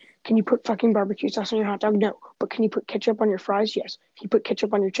listen, can you put fucking barbecue sauce on your hot dog? No. But can you put ketchup on your fries? Yes. Can you put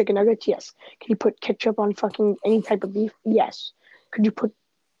ketchup on your chicken nuggets? Yes. Can you put ketchup on fucking any type of beef? Yes. Could you put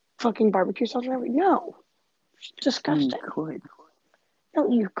fucking barbecue sauce on everything? No. It's disgusting. You could. No,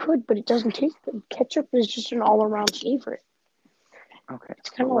 you could, but it doesn't taste good. Ketchup is just an all-around favorite. Okay. It's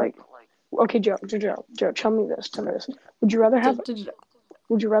kind of like, okay, Joe, tell me this. Would you rather have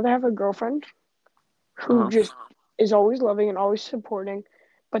a girlfriend who just is always loving and always supporting,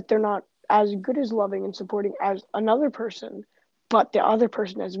 but they're not as good as loving and supporting as another person, but the other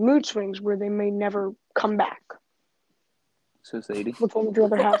person has mood swings where they may never come back? So, Sadie. Which one would you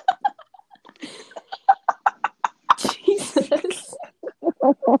rather have? Jesus.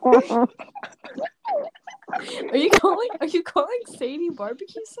 Are you calling Sadie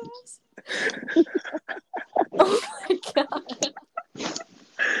barbecue sauce? Oh my god.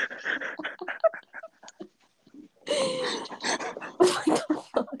 What the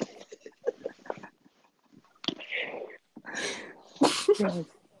fuck?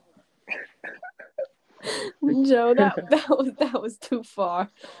 Joe, that was too far.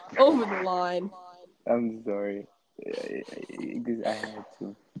 Over the line. I'm sorry. I had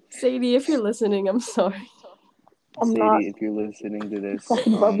to. Sadie, if you're listening, I'm sorry. Sadie, if you're listening to this,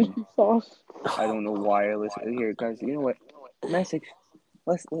 Fucking barbecue sauce. I don't know why I listen. Here, guys, you know what? Message.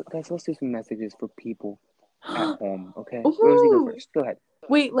 Let's do some messages for people at home, okay? Ooh. Rosie, go first. Go ahead.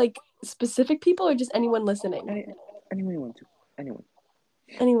 Wait, like specific people or just anyone listening? Anyone you want to. Anyone.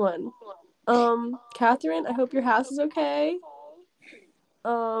 Anyone. Catherine, I hope your house is okay.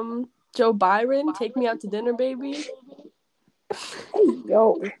 Joe Byron, take me out to dinner, baby. Hey,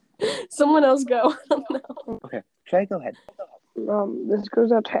 yo. Someone else go. I don't know. Okay, Trey, go ahead. This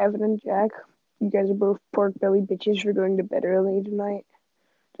goes out to Evan and Jack. You guys are both pork belly bitches for going to bed early tonight.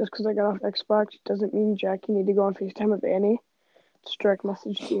 Just because I got off Xbox doesn't mean, Jack, you need to go on FaceTime with Annie. It's a direct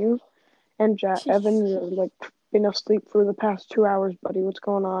message to you. And Jack, Evan, you're like been asleep for the past 2 hours, buddy. What's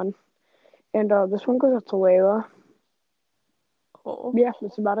going on? And this one goes out to Layla. Oh. Yeah,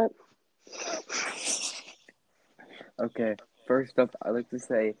 that's about it. Okay, first up, I'd like to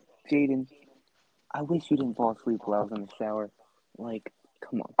say, Jadyn, I wish you didn't fall asleep while I was in the shower. Like,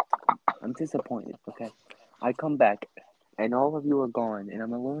 come on. I'm disappointed, okay? I come back, and all of you are gone, and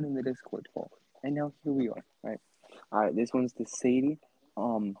I'm alone in the Discord call. And now here we are, right? Alright, this one's to Sadie.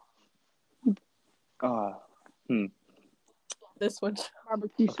 This one.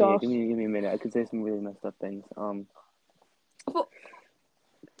 Barbecue Okay, sauce. give me a minute. I could say some really messed up things.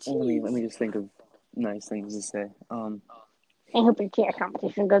 Let me just think of nice things to say. I hope your cheer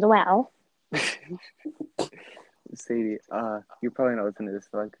competition goes well. Sadie, you're probably not listening to this,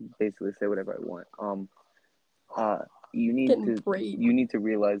 so I could basically say whatever I want. You need to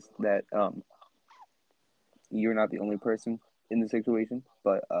realize that you're not the only person in the situation,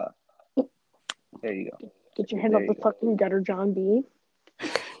 but there you go. Get your head up the fucking gutter, John B.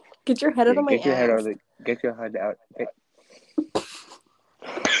 Get your head out of my ass. Get your head out.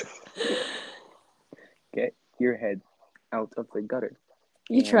 Get your head out of the gutter.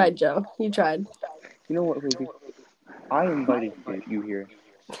 You tried, Joe. You tried. You know what, Rosie? I invited you here.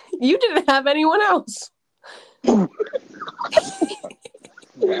 You didn't have anyone else. Wow,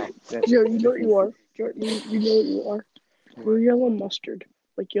 Joe, you know what you are. Joe, you know what you are. You're yellow mustard.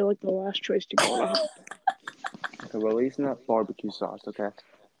 Like, you're like the last choice to go on a hot dog. Okay, well, at least not barbecue sauce, okay?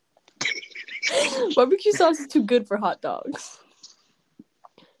 Barbecue sauce is too good for hot dogs.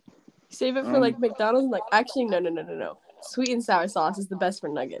 Save it for like McDonald's and like actually no. Sweet and sour sauce is the best for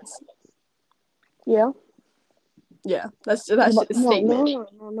nuggets. Yeah? Yeah, that's a statement.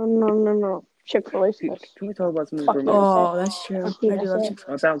 No. Chick-fil-A. Can we talk about something for a minute? Oh, that's true. I do love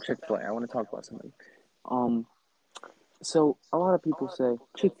Chick-fil-A. About Chick-fil-A, I want to talk about something. So a lot of people say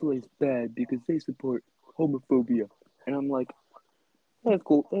Chick-fil-A is bad because they support homophobia, and I'm like, they have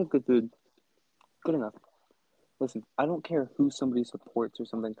good food, good enough. Listen, I don't care who somebody supports or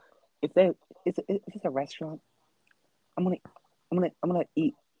something. If it's a restaurant, I'm gonna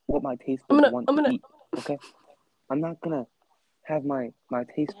eat what my taste buds want to eat. Okay, I'm not gonna have my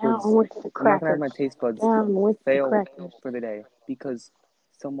taste buds. I'm not gonna have my taste buds fail for the day because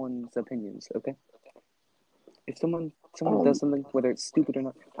someone's opinions. Okay. If someone does something, whether it's stupid or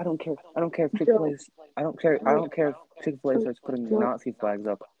not, I don't care. I don't care if Chick-fil-A's. I don't care if Chick-fil-A starts putting Nazi flags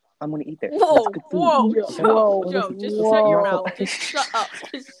up. I'm gonna eat there. Whoa, good food. Joe, just shut your mouth. Just shut up.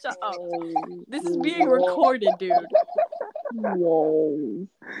 This is being recorded, dude. Whoa.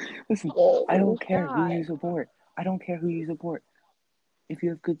 Listen, I don't care who you support. I don't care who you support. If you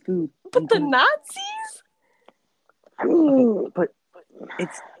have good food. But the Nazis? I mean, okay, but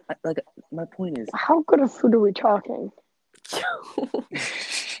it's like my point is. How good of food are we talking?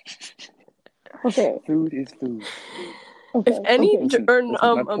 Okay. Food is food. Okay. If any listen,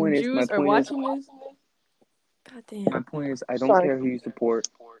 Jews are watching this, goddamn. My point is, I don't care who you support.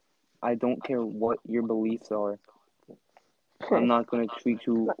 I don't care what your beliefs are. I'm not going to treat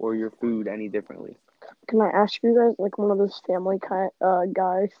you or your food any differently. Can I ask you guys like one of those family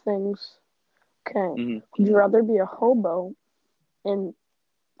guy things? Okay. Mm-hmm. Would you rather be a hobo and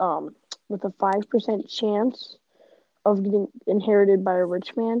with a 5% chance of getting inherited by a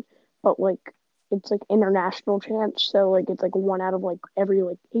rich man, but like it's like international chance, so like it's like one out of like every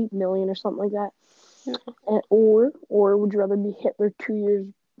like 8 million or something like that. And, or would you rather be Hitler 2 years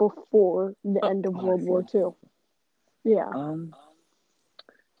before the end of World War II? Yeah.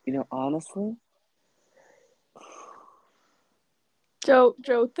 Honestly, Joe,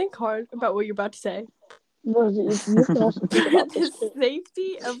 think hard about what you're about to say. Rosie, you have to also think about For this the too.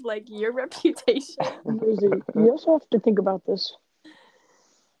 safety of like your reputation. Rosie, you also have to think about this.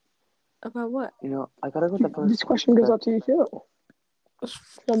 About what? I gotta go with the first one. This question goes out to you too.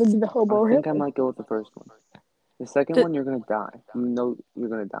 Rather be the hobo. I think I might go with the first one. The second one, you're gonna die. You know you're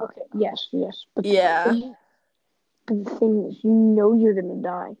gonna die. Okay. Yes. But yeah. the thing is, you know you're gonna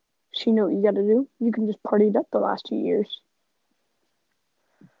die. So you know what you gotta do? You can just party it up the last 2 years.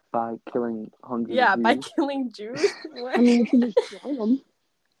 By killing hundreds Yeah, of Jews. by killing Jews? What? I mean, you can just join them.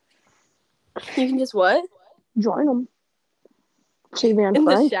 You can just what? Join them. Save Anne In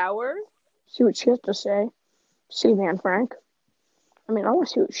Frank. the shower? See what she has to say. Save Anne Frank. I mean, I want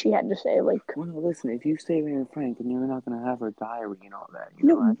to see what she had to say. Like, well, no, listen, if you save Anne Frank, then you're not gonna have her diary and all that.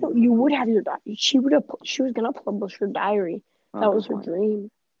 no, you would have your diary. She was gonna publish her diary. That was her dream.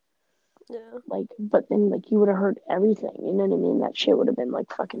 Yeah. Like, but then like you would have heard everything. You know what I mean? That shit would have been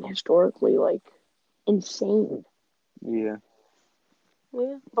like fucking historically like insane. Yeah.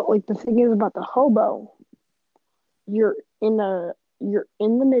 But like the thing is about the hobo, you're in the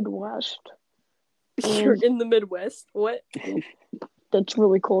Midwest. You're in the Midwest. What? That's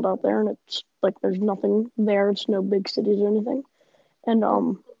really cold out there, and it's like there's nothing there. It's no big cities or anything. And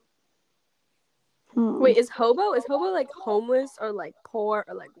Wait, is hobo like homeless or like poor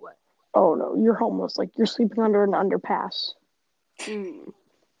or like what? Oh no, you're homeless. Like you're sleeping under an underpass. Underpass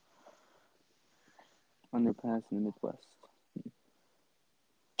in the Midwest.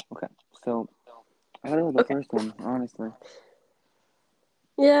 Okay, so I gotta go with the first one, honestly.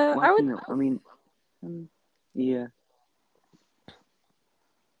 Yeah, I would. Yeah.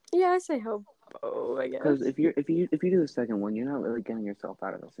 Yeah, I say hobo. I guess. Because if you do the second one, you're not really getting yourself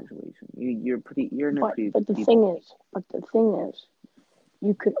out of the situation. You're in a pretty. But the thing is,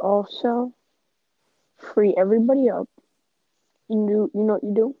 you could also free everybody up. You know what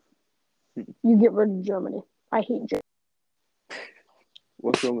you do? You get rid of Germany. I hate Germany.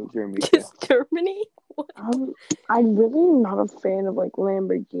 What's wrong with Germany? Just Germany? What? I'm really not a fan of like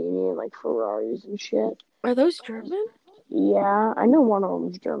Lamborghini and like Ferraris and shit. Are those German? Yeah, I know one of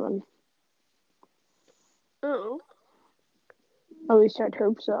them's German. Oh. At least I'd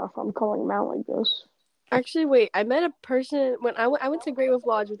hope so if I'm calling them out like this. Actually, wait. I met a person when I went to Great Wolf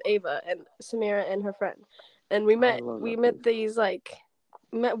Lodge with Ava and Samira and her friend, and we met these like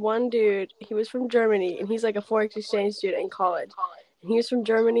met one dude. He was from Germany and he's like a forex exchange student in college. And he was from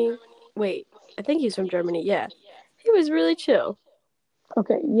Germany. Wait, I think he's from Germany. Yeah, he was really chill.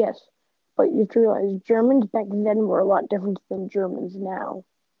 Okay, yes, but you have to realize Germans back then were a lot different than Germans now.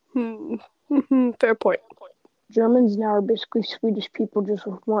 Fair point. Germans now are basically Swedish people just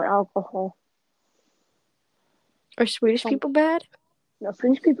with more alcohol. Are Swedish people bad? No,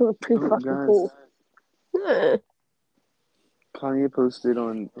 Swedish people are pretty fucking cool. Kanye posted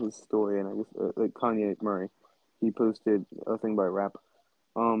on his story, and I guess like Kanye Murray, he posted a thing by Rap,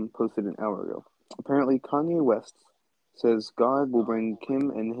 posted an hour ago. Apparently, Kanye West says God will bring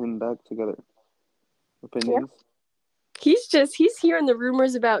Kim and him back together. Opinions? Yep. He's hearing the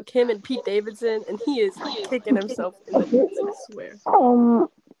rumors about Kim and Pete Davidson, and he is like kicking himself in the nuts, I swear.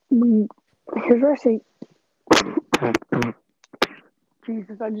 Here's where I say,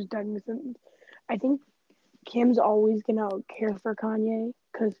 Jesus, I just died in a sentence. I think Kim's always gonna care for Kanye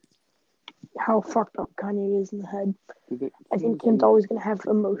because how fucked up Kanye is in the head. I think Kim's always gonna have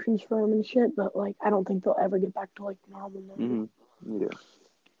emotions for him and shit, but like I don't think they'll ever get back to like normal. Yeah.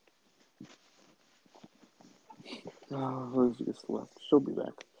 Oh, Rosie just left. She'll be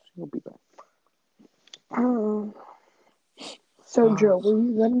back. So Joe, were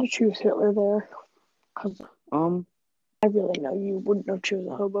you ready to choose Hitler there? Cause I really know you wouldn't have choose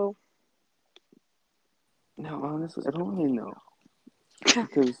a hobo. No, honestly, I don't really know.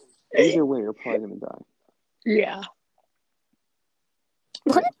 Because either way, you're probably gonna die. Yeah.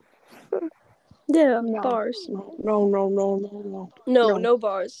 What? Yeah, No. bars. No. No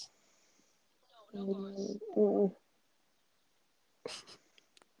bars.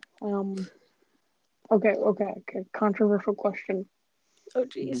 Okay. Controversial question. Oh,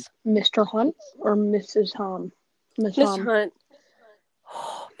 jeez. Mr. Hunt or Mrs. Hahn? Miss Miss Hum. Hunt.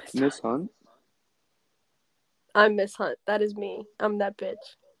 Oh, Miss Hunt? I'm Miss Hunt. That is me. I'm that bitch.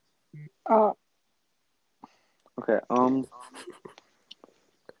 Okay,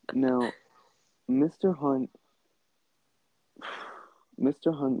 now, Mr. Hunt,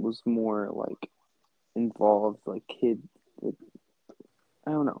 Mr. Hunt was more, like, involved, like, kid, like,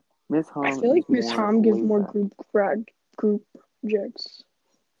 I don't know. Miss I Hunt feel was like Miss more Hum gives laid more back. group projects.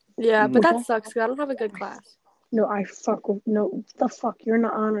 Yeah, but Mm-hmm. that sucks because I don't have a good class. No, the fuck, you're in the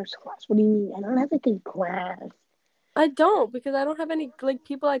honors class. What do you mean? I don't have a good class. I don't because I don't have any like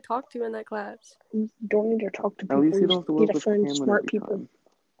people I talk to in that class. You don't need to talk to At people. least you You don't just have to need work to with find Cameron smart every people.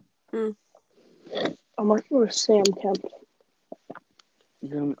 time. I'm working with Sam Kemp.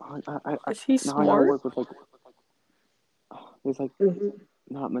 You're Is he now I gotta smart? work with, like, there's, like, Mm-hmm.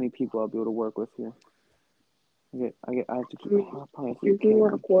 not many people I'll be able to work with here. I have to keep, I'll probably have to You get can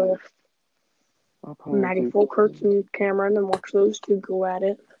Cameron. work with I'll probably have Maddie to. Folkerts and Cameron and watch those two go at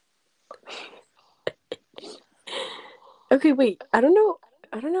it. Okay, wait. I don't know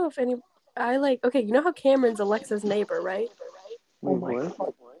if any. I like. Okay, you know how Cameron's Alexa's neighbor, right? Oh Wait, my what?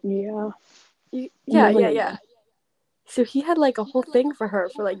 fuck. Yeah. Yeah. So he had like a whole thing for her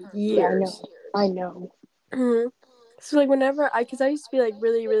for like Yeah, years. I know. Mm-hmm. So like whenever because I used to be like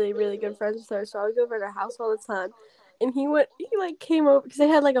really, really, really good friends with her, so I would go over to her house all the time. And he like came over because they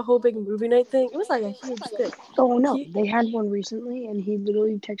had like a whole big movie night thing. It was like a huge thing. Oh no, He they had one recently, and he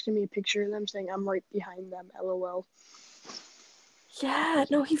literally texted me a picture of them saying, "I'm right behind them." LOL. Yeah,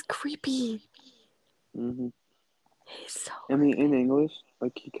 no, he's creepy. Mm-hmm. He's so I mean, creepy. in English,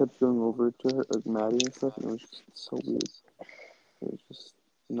 like, he kept going over to her, like, Maddie and stuff, and it was just so weird. It was just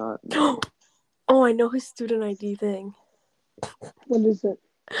not normal. Oh, I know his student ID thing. What is it?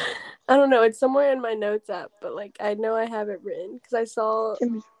 I don't know. It's somewhere in my notes app, but like I know I have it written because I saw. I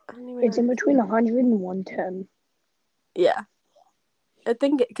don't even know. It's in between 100 and 110. Yeah, I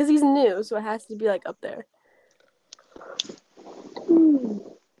think because he's new, so it has to be like up there.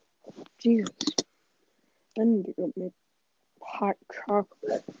 Jesus. I need to go make hot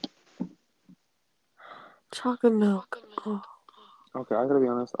chocolate. Chocolate milk. Oh. Okay, I gotta be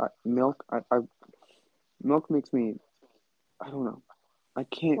honest. Milk makes me. I don't know. I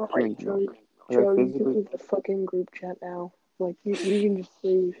can't Alright, drink milk. Like, I Joe, you can physically. leave the fucking group chat now. Like, you can just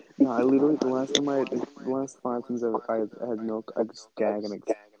leave. No, I literally the last time the last 5 times I had milk, I just gag and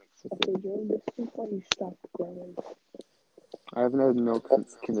that's Okay, it. Joe, this is why you stopped growing. I haven't had milk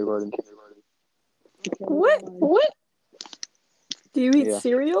since kindergarten. What? Do you eat Yeah,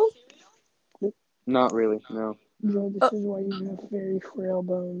 cereal? not really. No, Joe, this is why you have very frail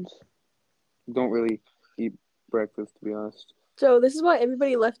bones. don't really eat breakfast, to be honest. Joe, this is why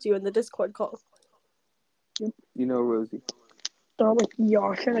everybody left you in the Discord call. Yep. You know, Rosie. They're like,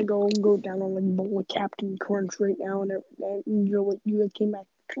 y'all should I go down on like bowl of Captain Crunch right now? And Joe, like, you came back.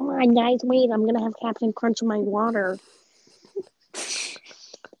 Come on, guys, wait! I'm gonna have Captain Crunch in my water.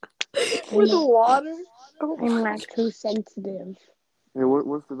 With water? Oh I'm my lactose sensitive. Hey,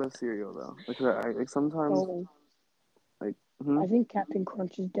 what's the best cereal though? Like, like sometimes Oh, like I think Captain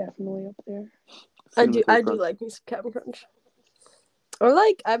Crunch is definitely up there. Cinnamon I Toast do Crunch. like me some Captain Crunch. Or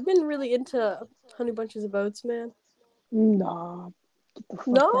like I've been really into Honey Bunches of Oats, man. Nah, get the fuck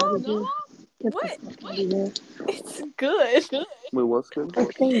No, out of here. Get what? the fuck out of here. It's good. Wait, what's good?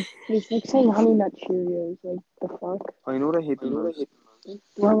 It's like saying Honey Nut Cheerios. Like, the fuck? Oh, you know what I hate the most?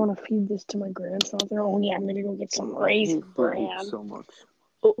 Do I want to feed this to my grandfather? Oh, yeah, I'm gonna go get some I hate Raisin Fruit Loops Bran. so much.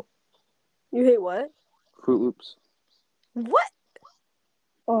 Oh, you hate what? Fruit Loops. What?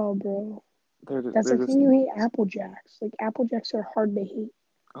 Oh, bro. They're That's they're the just. thing, you hate Apple Jacks. Like, Apple Jacks are hard to hate.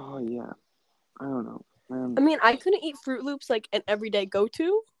 Oh yeah. I don't know. I mean, I couldn't eat Fruit Loops like an everyday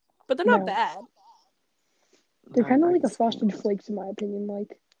go-to, but they're not No. bad. They're kind of I like a just can't. Frosted Flakes, in my opinion.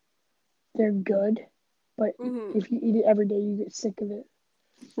 Like, they're good, but Mm-hmm. if you eat it every day, you get sick of it.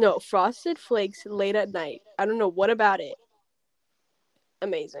 No, Frosted Flakes late at night. I don't know what about it.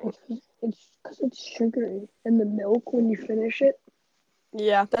 Amazing. It's because it's sugary. And the milk, when you finish it.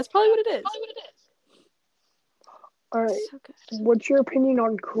 Yeah, that's probably what it is. Alright, So good. what's your opinion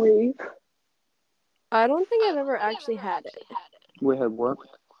on Crave? I don't think I've ever actually had it. We had what?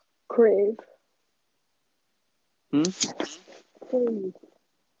 Crave. Hmm?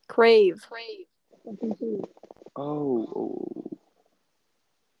 Crave. Oh.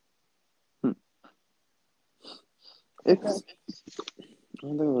 Hmm. It's. I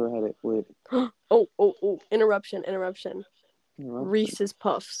don't think I've ever had it. Wait. Oh. Interruption. Interruption. Reese's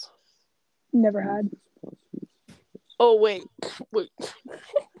Puffs. Never had. Oh, wait.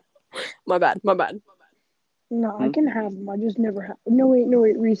 My bad. No, I can have them. I just never have. No,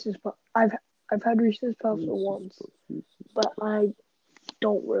 wait. Reese's Puffs. I've had Reese's Puffs once, but I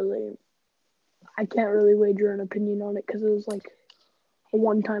can't really wager an opinion on it because it was like a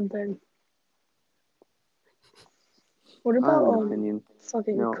one-time thing. What about opinion.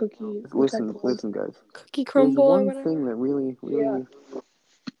 fucking No, cookie? listen, guys. Cookie crumble or There's one whatever. thing that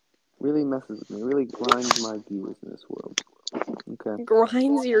really messes with me, really grinds my gears in this world. Okay.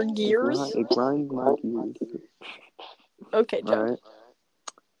 Grinds your gears? It grinds my gears. Okay, Joe. Alright.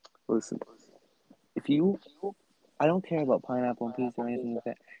 Listen. I don't care about pineapple on pizza or anything like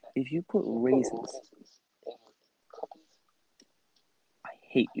that. If you put raisins, I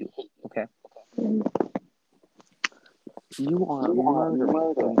hate you. Okay. You are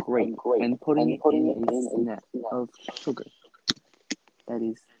murdering a grape and putting it in a snack of sugar. That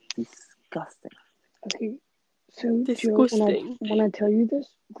is disgusting. Okay, so Disgusting. Joe, when I tell you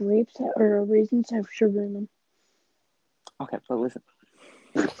this, grapes or raisins have sugar in them. Okay, but listen.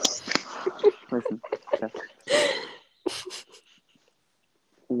 Listen. Okay.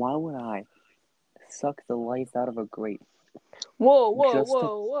 Why would I suck the life out of a grape?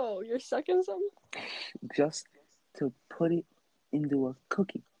 Whoa! You're sucking some? Just to put it into a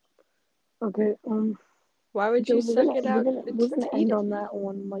cookie. Okay, Why would you suck it out? We're gonna end on that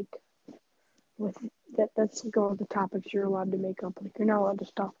one, like, with that. That's like all the topics you're allowed to make up. Like, you're not allowed to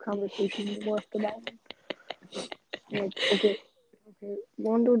stop conversation anymore after that one. Like, okay,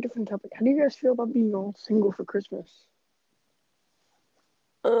 we're on to a different topic. How do you guys feel about being all single for Christmas?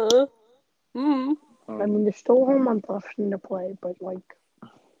 I mean, there's still a whole month left to play, but like.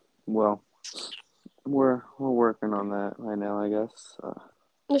 Well, we're working on that right now, I guess.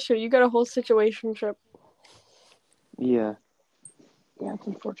 Sure, you got a whole situationship. Yeah. Yeah, it's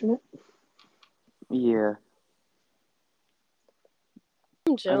unfortunate. Yeah.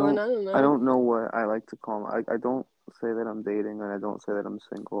 I'm chilling. I don't know. I don't know what I like to call them. I don't say that I'm dating, and I don't say that I'm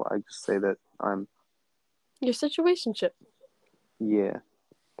single. I just say that I'm. Your situationship. Yeah.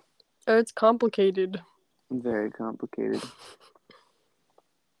 Oh, it's complicated. Very complicated.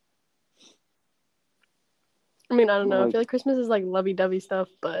 I mean, I don't know. I feel like Christmas is like lovey-dovey stuff,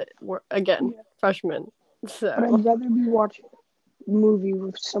 but we're, again, freshmen. So. But I'd rather be watching a movie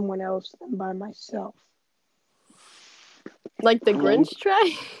with someone else than by myself. Like the Grinch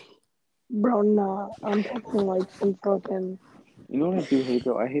tray? Bro, nah. I'm talking like some fucking. You know what I do hate,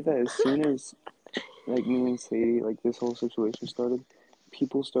 though? I hate that as soon as, like, me and Sadie, like, this whole situation started,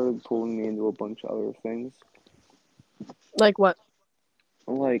 people started pulling me into a bunch of other things. Like what?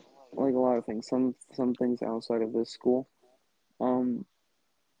 Like a lot of things. Some things outside of this school.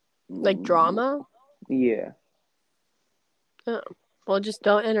 Like drama? Yeah. Oh. Well, just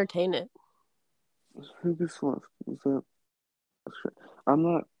don't entertain it. Who this was that? I'm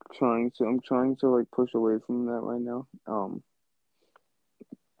not trying to. I'm trying to like push away from that right now.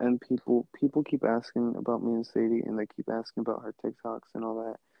 And people keep asking about me and Sadie, and they keep asking about her TikToks and all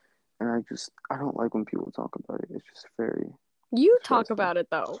that. And I don't like when people talk about it. It's just very. You stressful. talk about it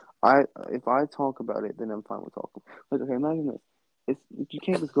though. If I talk about it, then I'm fine with talking. Like, okay, imagine this. You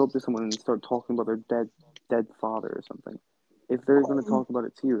can't just go up to someone and start talking about their dead father or something. If they're gonna talk about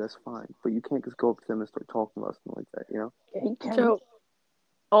it to you, that's fine. But you can't just go up to them and start talking about something like that, you know? Joe,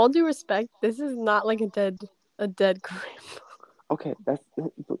 all due respect, this is not like a dead grandma. Okay,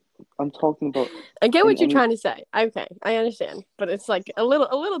 I'm talking about. I get what you're trying to say. Okay, I understand, but it's like a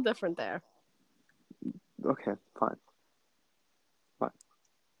little different there. Okay, fine.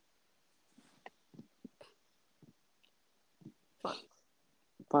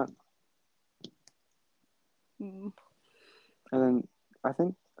 And then I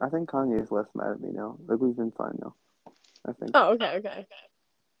think Kanye is less mad at me now. Like, we've been fine now. I think. Oh, okay.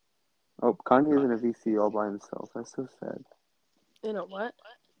 Oh, Kanye is in a VC all by himself. That's so sad. In a what?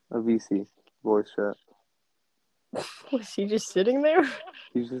 A VC, voice chat. Was he just sitting there?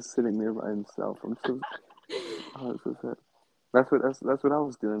 He's just sitting there by himself. I'm so. Oh, that's so sad. That's what I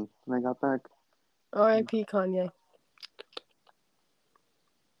was doing when I got back. R.I.P. Kanye.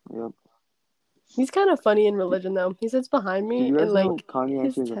 Yep. He's kind of funny in religion, though. He sits behind me, Do you guys and like know Kanye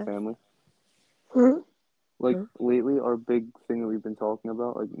actually has a family? Like, lately, our big thing that we've been talking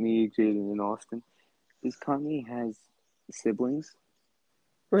about, like me, Jadyn, and Austin, is Kanye has siblings.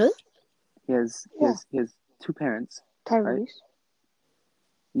 Really? He has two parents. Tyrese. Right?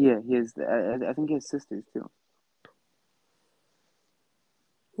 Yeah, he has. I think he has sisters too.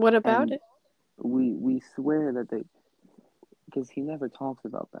 What about it? We swear that because he never talks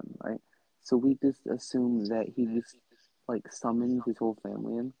about them, right? So we just assume that he just like summons his whole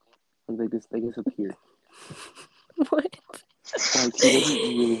family in, like they just appear. What? Like, he doesn't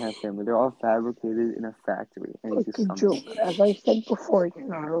really have family. They're all fabricated in a factory, and he just Okay, comes. Joe, as I said before, you're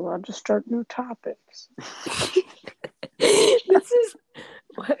not allowed to start new topics. This is.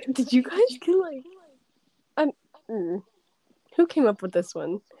 What did you guys get like? Who came up with this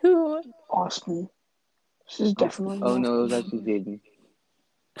one? Who? Austin. This is definitely. Oh no, it was actually Jadyn.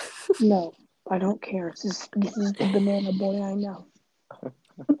 No, I don't care. This is the banana boy I know.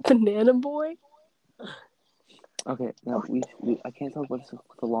 Banana boy? Okay, now I can't talk about this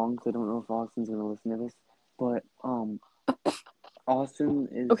for long because I don't know if Austin's gonna listen to this. But Austin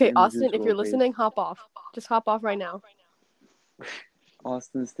is okay. in Austin, the if you're listening, hop off. Just hop off right now.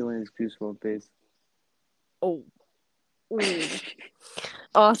 Austin's still in his Juice WRLD phase. Oh,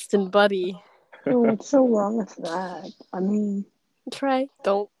 Austin, buddy. Yo, what's so wrong with that? I mean, Trey,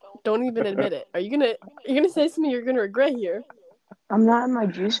 don't even admit it. Are you gonna say something you're gonna regret here? I'm not in my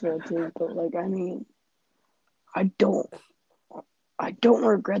Juice WRLD phase, but like, I mean, I don't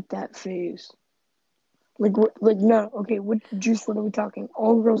regret that phase. Like no, okay, what Juice WRLD are we talking?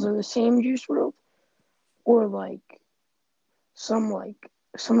 All girls are the same Juice WRLD, or like some of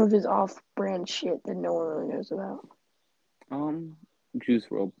his off-brand shit that no one really knows about. Juice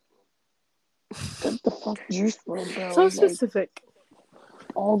WRLD. What the fuck, Juice WRLD, bro? So Like, specific.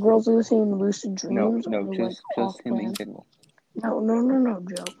 all girls are the same. Lucid Dreams, No, or just like him in off-brand. general. No,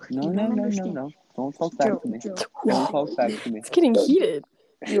 Joe. No. Don't talk back to me. Don't talk back to me. It's getting heated.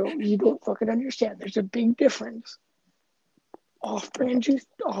 Joe, you don't fucking understand. There's a big difference. Off-brand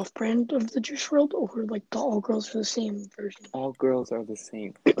of the Juice WRLD, or like the all girls are the same version. All girls are the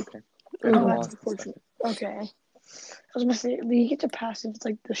same. Okay. Oh, that's unfortunate. Okay. I was gonna say, you get to passive. It's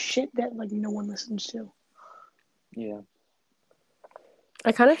like the shit that like no one listens to. Yeah.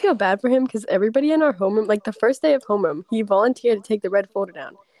 I kind of feel bad for him because everybody in our homeroom, like the first day of homeroom, he volunteered to take the red folder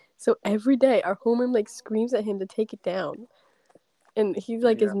down. So every day our homeroom like screams at him to take it down, and he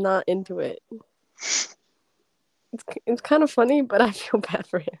like is not into it. It's kind of funny, but I feel bad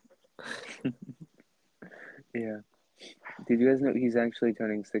for him. Yeah. Did you guys know he's actually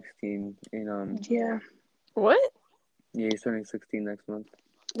turning 16 in Yeah. What? Yeah, he's turning 16 next month.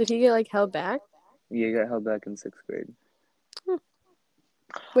 Did he get like held back? Yeah, he got held back in 6th grade.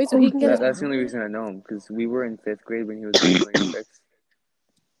 Wait, so he can get That's the only reason I know him, because we were in 5th grade when he was entering 6th.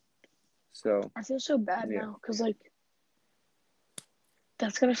 So I feel so bad now because like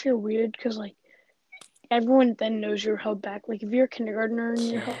that's gonna feel weird because like everyone then knows you're held back. Like if you're a kindergartner and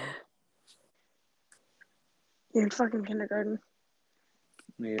you're in fucking kindergarten,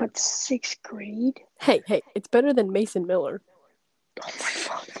 but 6th grade. Hey, it's better than Mason Miller. Oh my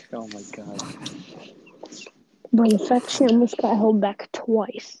fuck. Oh my god. Bro, the fact she almost got held back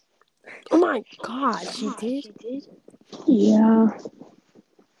twice. Oh my god, she did? Yeah.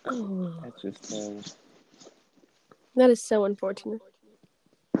 That's just terrible. That is so unfortunate.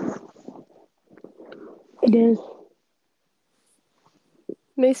 It is.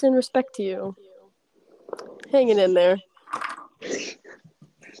 Mason, respect to you. Hanging in there.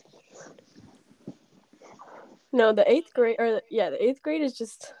 No, the 8th grade, the 8th grade is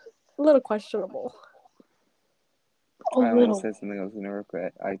just a little questionable. I almost said something I was going to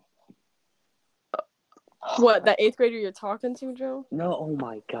regret. What, that 8th grader you're talking to, Joe? No, oh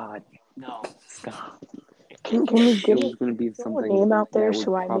my god. No, stop. Can we get it was going to be something a name out there that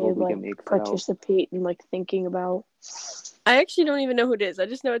so I may like participate in like thinking about? I actually don't even know who it is. I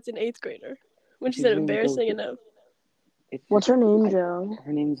just know it's an 8th grader, which is embarrassing enough. What's her name, Joe?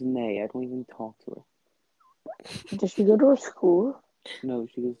 Her name's May. I don't even talk to her. Does she go to her school? No,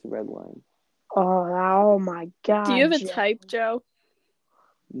 she goes to Red Line. Oh my god. Do you have a type, Joe?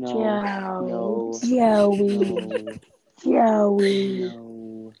 No. Joey. No.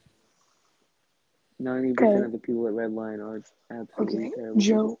 90% of the people at Red Line are absolutely terrible.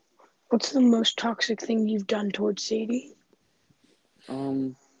 Joe, what's the most toxic thing you've done towards Sadie?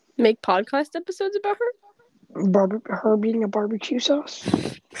 Make podcast episodes about her? Her being a barbecue sauce?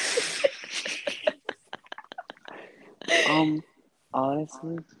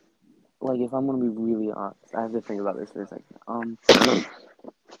 Honestly, like if I'm gonna be really honest, I have to think about this for a second.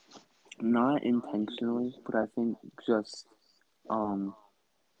 Not intentionally, but I think just texting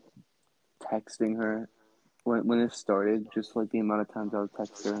her when it started, just like the amount of times I would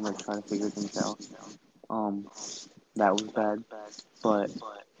text her and like try to figure things out. That was bad, but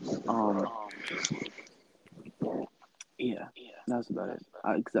yeah, that's about it.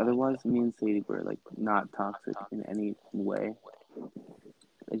 Because otherwise, me and Sadie were like not toxic in any way,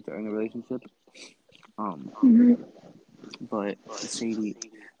 like during a relationship. But Sadie,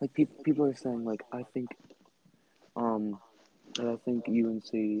 like people are saying, like I think, And I think you and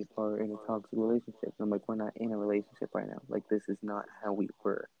C are in a toxic relationship. And I'm like, we're not in a relationship right now. Like, this is not how we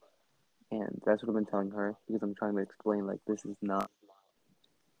were. And that's what I've been telling her because I'm trying to explain, like, this is not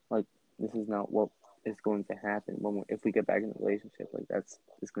what is going to happen if we get back in a relationship. Like,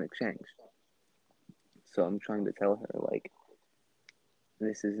 it's going to change. So I'm trying to tell her, like,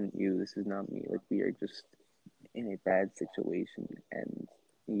 this isn't you, this is not me. Like, we are just in a bad situation. And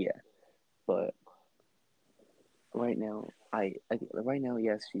yeah, but right now, right now,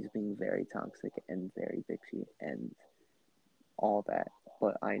 yes, she's being very toxic and very bitchy and all that.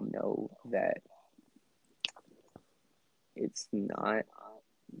 But I know that it's not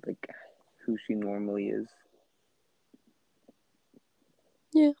like who she normally is.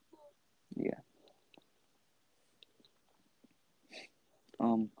 Yeah. Yeah.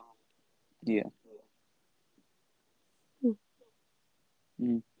 Yeah.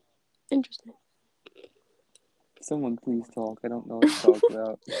 Mm. Interesting. Someone please talk. I don't know what to talk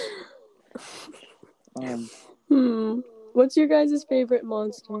about. What's your guys' favorite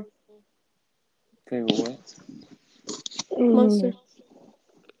monster? Favorite what? Monster.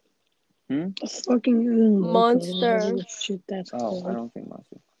 Fucking Monster. Shit, that's Oh, I don't think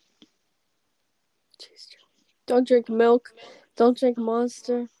monster. Jeez. Don't drink milk. Don't drink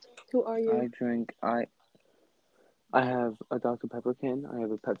Monster. Who are you? I have a Dr. Pepper can. I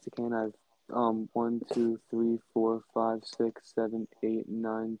have a Pepsi can. I have 1, 2, 3, 4, 5, 6, 7, 8,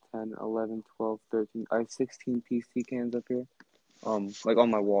 9, 10, 11, 12, 13. I have 16 PC cans up here. Like on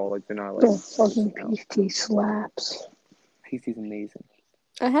my wall. Like they're not like. The fucking PC slaps. PC's amazing.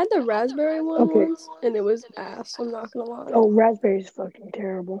 I had the raspberry one once, and it was ass. I'm not gonna lie. Oh, raspberry's fucking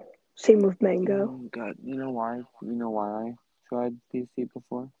terrible. Same with mango. God, you know why? You know why I tried PC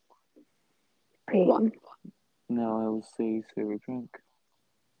before? Peyton. No, it was Sadie's favorite drink.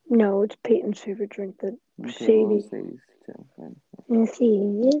 No, it's Peyton's favorite drink. That Okay, Sadie. well, Sadie's too.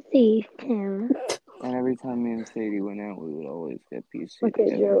 Sadie too. And every time me and Sadie went out, we would always get PC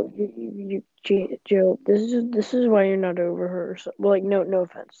Okay, together. Joe, this is why you're not over her. So, well, like, no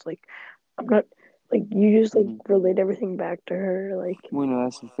offense. Like, I'm not. Like, you just like relate everything back to her. Like, well, no,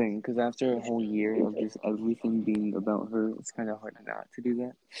 that's the thing. Because after a whole year of just everything being about her, it's kind of hard not to do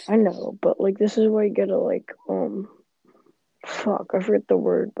that. I know, but like, this is why you gotta like, fuck, I forget the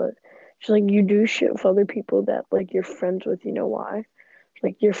word, but just like you do shit with other people that like you're friends with. You know why?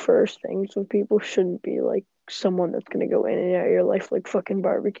 Like, your first things with people shouldn't be like someone that's gonna go in and out of your life like fucking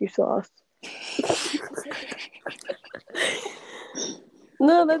barbecue sauce.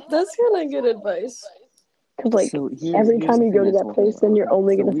 No, that's kind of good advice. Because like every time you go to that place, then you're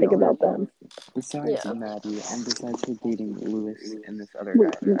only gonna think about them. Besides Maddie and besides her dating Lewis and this other guy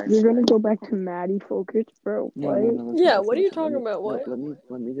that I You're gonna go back to Maddie focus, bro. No, what? listen, what are you talking about? What? Let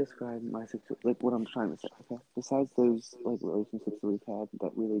me describe my situation, like what I'm trying to say. Okay, besides those like relationships that we've had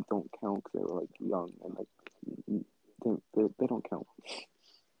that really don't count because they were like young and like they don't count.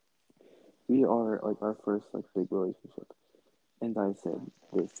 We are like our first like big relationship, and I said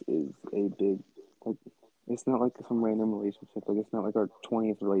this is a big like it's not like some random relationship. Like it's not like our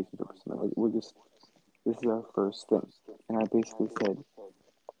 20th relationship or something. Like this is our first thing, and I basically said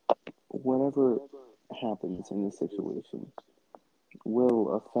whatever happens in this situation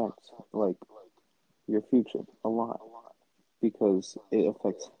will affect like your future a lot because it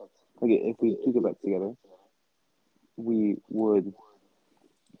affects like if we do get back together we would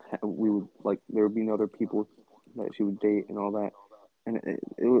like there would be no other people that she would date and all that and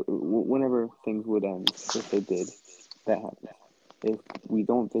whenever things would end if they did that happens if we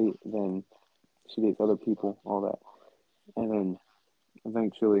don't date then she dates other people all that and then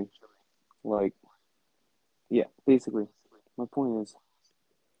eventually like yeah basically my point is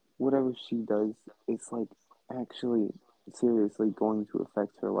whatever she does, it's like actually seriously going to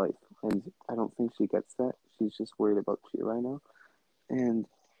affect her life. And I don't think she gets that. She's just worried about shit right now. And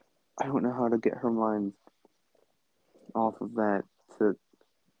I don't know how to get her mind off of that to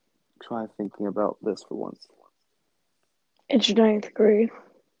try thinking about this for once. It's ninth grade.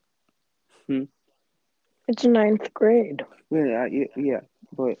 It's ninth grade. Yeah,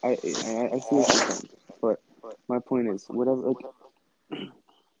 but I see what you're saying. But my point is, whatever, like,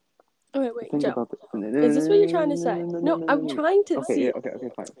 Oh, wait, think Joe. about this. Is this what you're trying to say? No, I'm trying to see. Okay,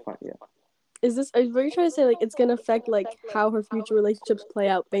 fine, yeah. Is this? Are you trying to say like it's gonna affect like how her future relationships play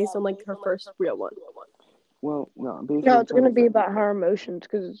out based on like her first real one? Well, no, basically, No, it's gonna be about her emotions.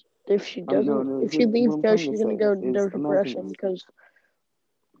 Because if she doesn't, if she leaves Joe, she's gonna go into depression. Because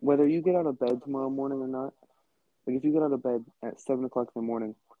whether you get out of bed tomorrow morning or not, like if you get out of bed at 7 o'clock in the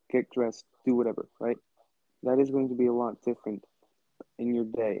morning, get dressed, do whatever, right? That is going to be a lot different in your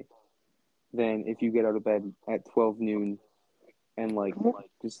day than if you get out of bed at 12 noon and like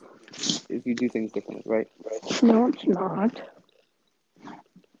just if you do things differently, right? No, it's not.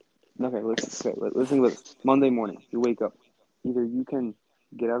 Okay, listen. Okay, listen to this. Monday morning, you wake up. Either you can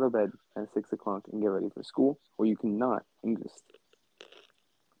get out of bed at 6 o'clock and get ready for school, or you cannot and just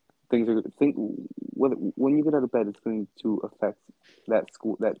when you get out of bed, it's going to affect that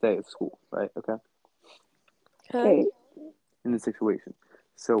day of school, right? Okay, Okay. in the situation.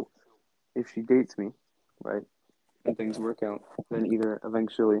 So if she dates me, right, and things work out, then either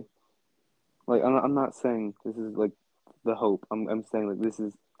eventually, like I'm not saying this is like the hope. I'm saying like this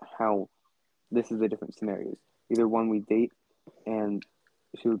is the different scenarios. Either one, we date and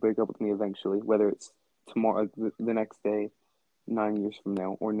she would break up with me eventually, whether it's tomorrow, the next day, 9 years from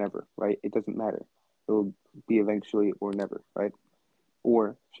now, or never, right? It doesn't matter. It'll be eventually or never, right?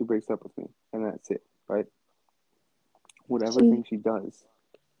 Or she breaks up with me and that's it, right? Whatever See, thing she does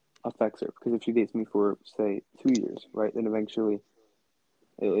affects her. Because if she dates me for, say, 2 years, right, then eventually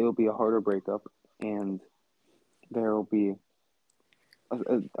it'll be a harder breakup and there will be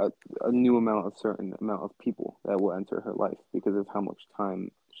a new certain amount of people that will enter her life because of how much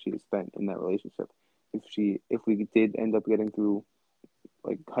time she has spent in that relationship. If we did end up getting through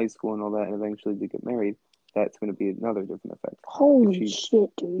like high school and all that, and eventually did get married, that's going to be another different effect. holy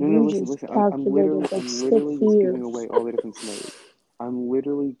shit, dude! No, You listen, just I'm literally, calculated like I'm 6 literally just giving years. away all the different scenarios. I'm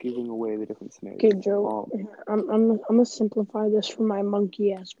literally giving away the different Okay, scenarios. Joe, I'm gonna simplify this for my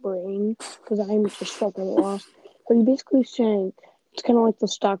monkey ass brain because I'm just fucking lost. But you're basically saying it's kind of like the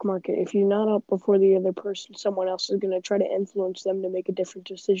stock market. If you're not up before the other person, someone else is gonna try to influence them to make a different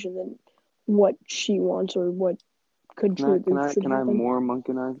decision than what she wants or what could truly should Can I happen. more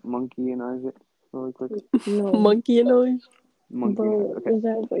monkeyize it really quick? No, Monkey noise. Monkeyize. bro, Okay. is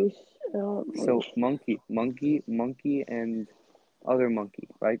that race? So monkey, and other monkey,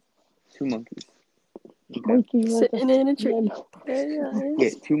 right? Two monkeys. Okay. Monkey like a Sitting in a tree. banana. Yeah,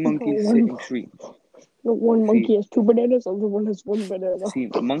 Paradise. two monkeys sit in tree. One See, monkey has 2 bananas, the other one has 1 banana.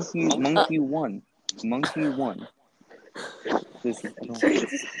 monkey one. Listen, I don't.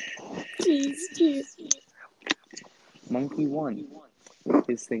 Jeez. Monkey one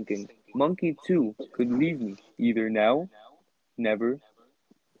is thinking. Monkey two could leave me either now, never,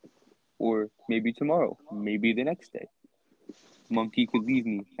 or maybe tomorrow, maybe the next day. Monkey could leave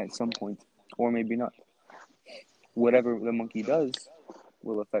me at some point, or maybe not. Whatever the monkey does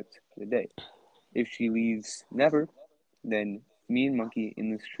will affect the day. If she leaves never, then me and monkey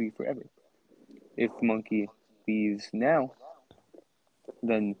in this tree forever. If monkey leaves now,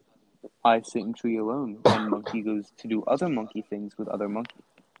 then I sit in tree alone, and monkey goes to do other monkey things with other monkeys,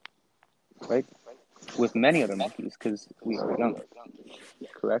 right? With many other monkeys, because we are young,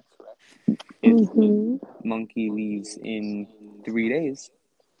 correct? If monkey leaves in 3 days,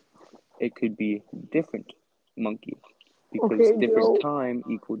 it could be different monkey, because Okay, different Joe, time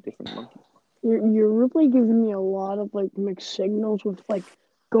equal different monkey. you're really giving me a lot of like mixed signals with like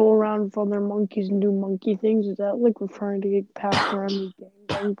go around with other monkeys and do monkey things. Is that like referring to get passed around and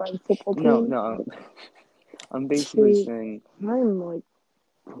gangbanged by the football No, team? no, I'm basically See, saying I'm like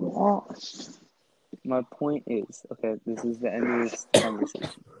lost. my point is, okay, this is the end of this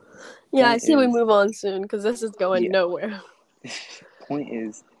conversation. Yeah, I Point see we is, move on soon because this is going yeah, nowhere. point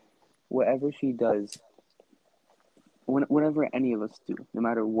is, whatever she does, whatever any of us do, no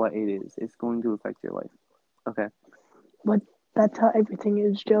matter what it is, it's going to affect your life. Okay. But that's how everything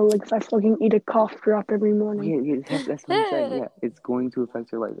is, Joe. Like if I fucking eat a cough drop every morning. Yeah, that's what I'm saying. Yeah, it's going to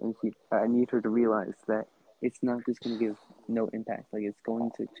affect your life, and I need her to realize that it's not just going to give no impact. Like it's going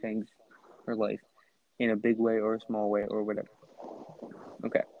to change her life in a big way or a small way or whatever.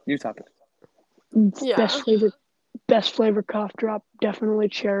 Okay, new topic. Yeah, Best flavor cough drop, definitely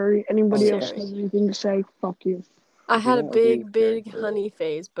cherry. Oh Anybody yeah, else cherry. has anything to say? Fuck you. I if you're had a gonna agree with cherry, big honey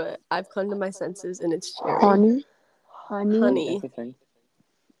phase, but I've come to my senses and it's cherry. Honey? Honey? that's Honey. the thing.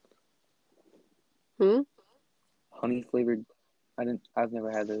 Hmm? Honey flavored. I've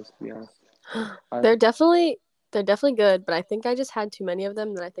never had those to be honest. I've They're definitely good, but I think I just had too many of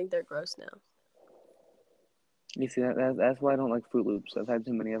them that I think they're gross now. you see that's why I don't like Fruit Loops. I've had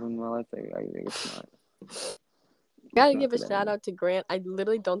too many of them in my life. Gotta It's not give a good shout anymore. out to Grant. I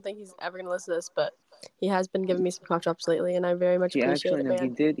literally don't think he's ever gonna listen to this, but he has been giving me some cough drops lately, and I very much He appreciate actually it, no, he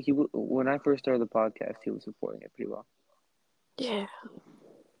man. did. When I first started the podcast, he was supporting it pretty well. Yeah.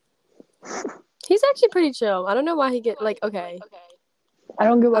 He's actually pretty chill. I don't know why he get like okay. I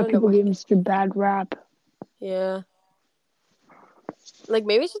don't get I why don't know people why he give him gets. such a bad rap. Yeah. Like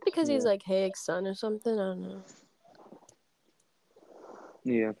maybe it's just because he's Yeah, like Haig's son or something. I don't know.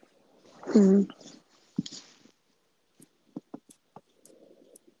 yeah. Mm-hmm.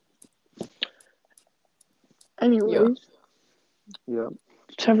 Yeah. Anyways, Yeah.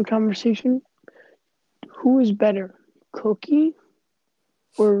 Let's have a conversation. Who is better, Cookie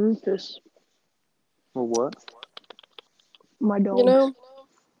or Rufus? Well, what? My You dogs. know,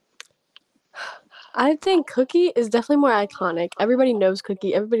 I think Cookie is definitely more iconic. Everybody knows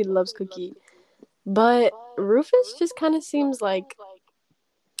Cookie. Everybody loves Cookie. But Rufus just kind of seems like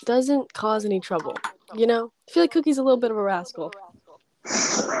doesn't cause any trouble. You know? I feel like Cookie's a little bit of a rascal.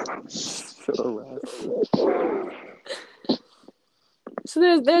 So rascal.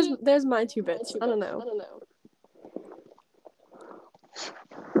 So there's my 2 bits. I don't know.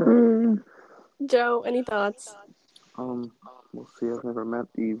 Joe, any thoughts? We'll see. I've never met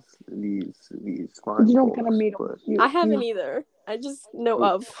these fine You don't gotta folks, meet but them. I haven't either. I just know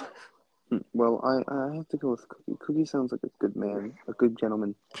of. well, I have to go with Cookie. Cookie sounds like a good man, a good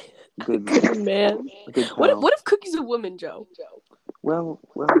gentleman, Good man. a good What if pal. what if Cookie's a woman, Joe? Well,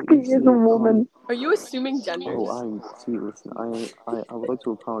 Cookie you is a see, woman. Are you assuming genders? see. Listen, I would like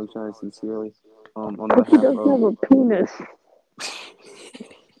to apologize sincerely, on Cookie behalf doesn't of. have a penis.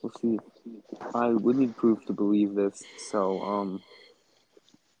 We'll see. I would need proof to believe this. So,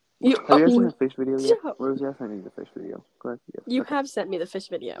 You have you guys seen the fish video yet? Joe, Rosie, I sent you the fish video. Correct? Yes. you Okay. have sent me the fish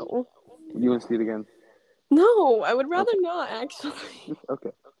video. You want to see it again? No, I would rather Okay. not actually.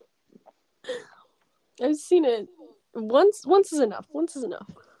 Okay. I've seen it once. Once is enough. Once is enough.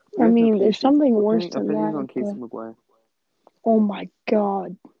 You I guys know mean, there's Casey. something worse than Opinions on that. Casey But, McGuire. oh my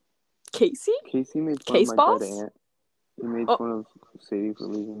god. Casey? Casey made fun of Case my dead boss? aunt. He made Oh, fun of Sadie for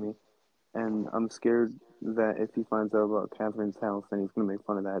leaving me. And I'm scared that if he finds out about Catherine's house, then he's going to make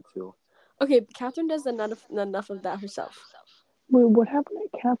fun of that too. okay. Catherine does enough of that herself. Wait, what happened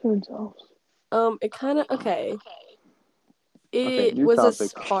at Catherine's house? It kind of okay. Okay, It new was a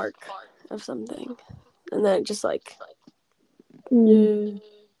topic. spark of something, and then it just like Mm. yeah.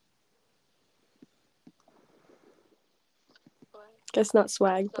 Guess not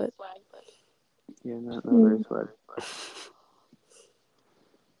swag, but Yeah, not very swag.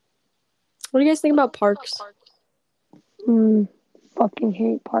 what do you guys think about parks? Fucking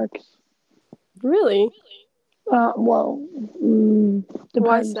hate parks. Really? Well, Why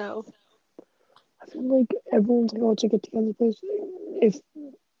depends. so? I feel like everyone's like, oh, it's a get together place. If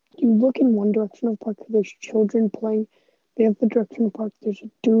you look in one direction of the park, there's children playing. The other direction of the park, there's a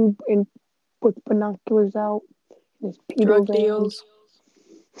dude with binoculars out, and his Drug pedo van. deals.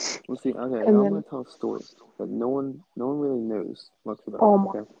 Well, see, okay, And now I'm then, going to tell a story that no one really knows much about. oh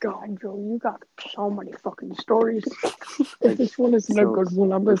my Okay. god, Joe, you got so many fucking stories. If Like, this one isn't a good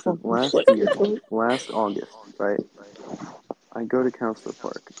one, I'm gonna listen, fucking slit your throat. last August, right? I go to Counselor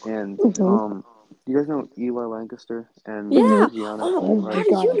Park, and Mm-hmm. you guys know Eli Lancaster and Yeah. Gianna, Oh, Oh my how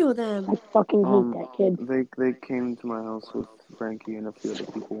do right? you god, know them? I fucking hate that kid. They came to my house with Frankie and a few other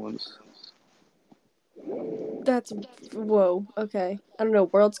people once. That's whoa. Okay, I don't know.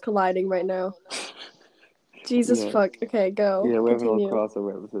 Worlds colliding right now. Jesus Yeah, fuck. Okay, go. yeah, we're having a little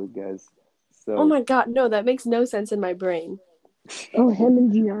Continue. crossover episode, guys. Oh So, my god, no, that makes no sense in my brain. Oh, him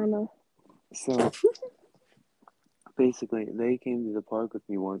and Gianna. so basically, they came to the park with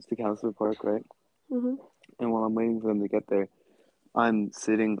me once, to Counselor Park, right? Mm-hmm. And while I'm waiting for them to get there, I'm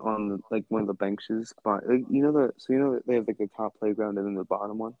sitting on like one of the benches, but like, they have like the top playground and then the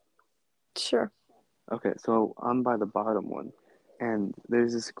bottom one. Sure. Okay, so I'm by the bottom one, and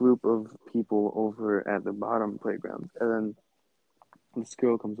there's this group of people over at the bottom playground, and then this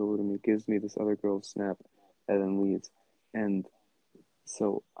girl comes over to me, gives me this other girl's snap, and then leaves. And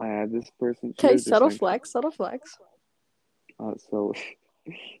so I had this person. She Okay, goes subtle dysfunctional. flex, subtle flex. So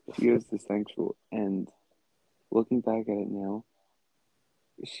she goes dysfunctional, and looking back at it now,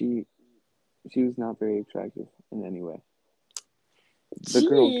 she she was not very attractive in any way. The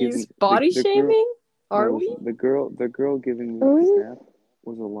girl Jeez, giving body the girl shaming? Are no we? listen, the girl giving me the Oh, snap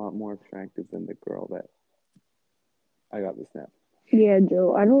was a lot more attractive than the girl that I got the snap. yeah,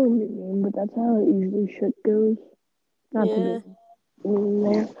 Joe, I don't know what you mean, but that's how it usually shit goes. Not to Yeah. be mean Yeah,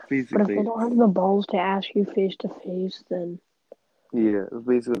 there. But if they basically, don't have the balls to ask you face to face, then they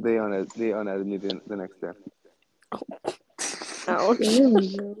unadded me the next day. Ouch.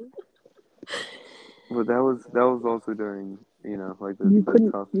 Joe, But that was also during like you the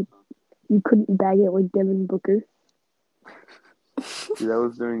couldn't tough. you couldn't bag it like Devin Booker. See, that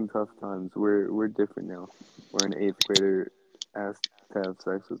was during tough times. We're different now. Where an eighth grader asked to have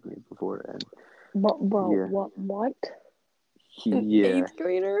sex with me before, and But bro, yeah, what? An yeah, eighth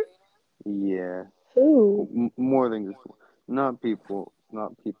grader? yeah. Who? More than just not people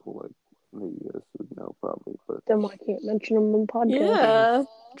like that you guys would know probably, but Then why can't mention them on podcast? Yeah.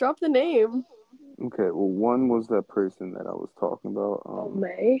 Drop the name. okay. Well, one was that person that I was talking about. Oh,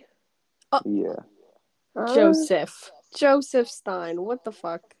 May? Oh, Yeah, Huh? Joseph. Joseph Stein. What the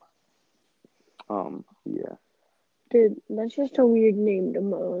fuck? Yeah. Dude, that's just a weird name to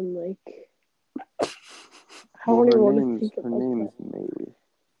moan. Like, I Well, don't her even want to name's think about that. Maylee.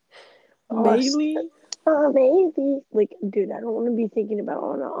 Maylee? Oh, maybe. Like, dude, I don't want to be thinking about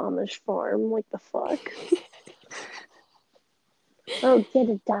on an Amish farm. Like, the fuck? Oh,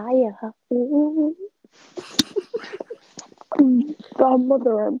 Jedediah.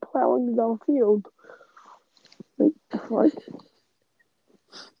 Godmother, I'm plowing the field. Like, the fuck?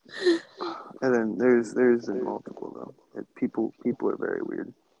 And then there's multiple though. People are very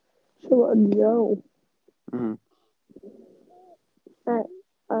weird. So, no. Mm-hmm.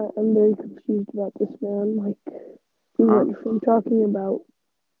 I'm very confused about this, man. Like, we went from talking about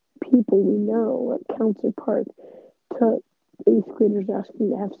people we know at Council Park to 8th graders asking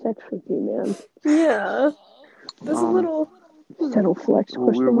to have sex with you, man. Yeah. There's a little... Settle flex, Well,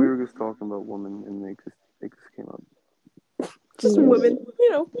 we question mark? were just talking about women, and they just came up. Just women,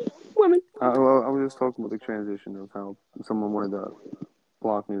 women. I was just talking about the transition of how someone wanted to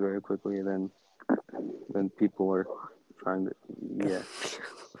block me very quickly, and then people are trying to, yeah.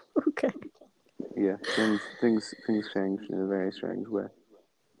 Okay. Yeah, things changed in a very strange way.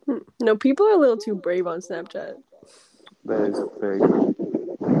 No, people are a little too brave on Snapchat. That is very true.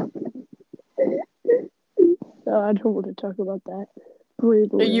 I don't want to talk about that.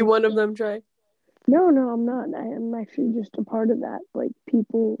 Bravery. Are you one of them, Trey? No, I'm not. I am actually just a part of that. Like,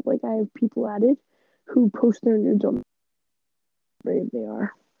 people, like, I have people added who post their nudes on how brave they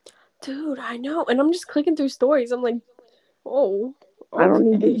are. Dude, I know. And I'm just clicking through stories. I'm like, oh, okay. I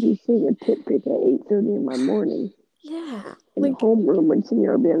don't need to be seeing a tit pic at 8:30 in my morning. Yeah. In the homeroom when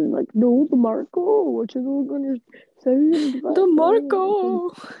Senor being like, no, the Marco, what you going on your The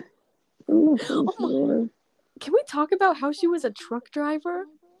Marco. Oh my. Can we talk about how she was a truck driver?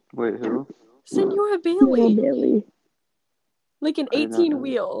 Wait, who? Senora Bailey. Bailey. Like an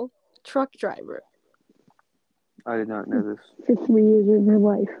 18-wheel truck driver. I did not know this. For 3 years of her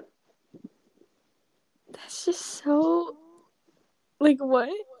life. That's just so... Like, what?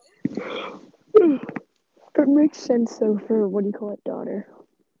 It makes sense, though, for, what do you call it, daughter.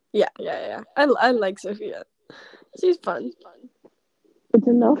 Yeah. I like Sophia. She's fun. It's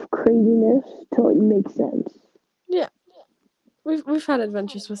enough craziness to, like, make sense. Yeah. We've had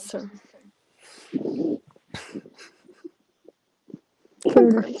adventures with her.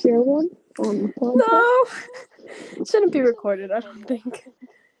 Care to share one on the podcast? No! Shouldn't be recorded, I don't think.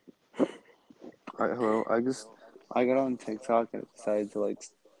 Alright, hello. I got on TikTok and it decided to like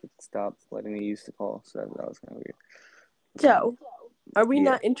stop letting me use the call, so that was kind of weird. Joe, are we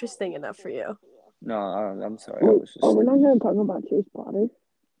not interesting enough for you? No, I'm sorry. Wait, I was just. we're not going to talk about Chase Potter.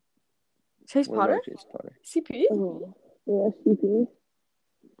 Chase Potter? About Chase Potter? CP? Oh, yeah, CP.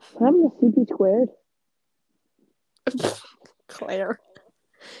 I'm the CP squared. Claire.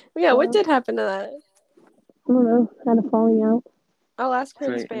 Yeah, what did happen to that? I don't know. Had a falling out. I'll ask her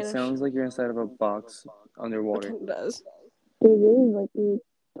in Trey, Spanish. it sounds like you're inside of a box underwater. It does. It is like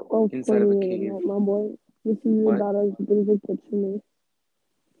 12:28 Inside of a cave. at night, my boy. This is about as good as it gets for me.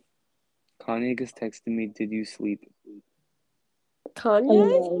 Kanye just texted me, "Did you sleep?"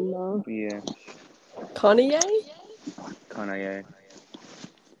 Kanye? No. Yeah. Kanye? Kanye.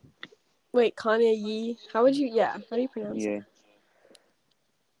 Wait, Kanye? How would you? Yeah. How do you pronounce it?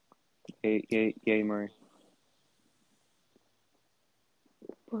 Yay, Murray.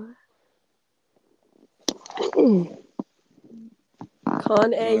 What?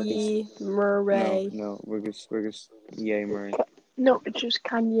 Kanye Murray. No, we're just Yay Murray. No, it's just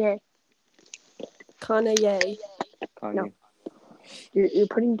Kanye. Kanye. No. You're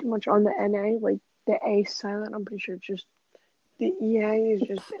putting too much on the NA, like the A silent. I'm pretty sure it's just the EA is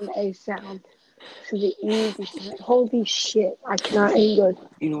just an A sound. So the E is silent. Holy shit, I cannot English.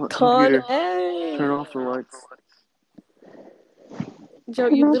 You know what, computer? Turn off the lights. Joe,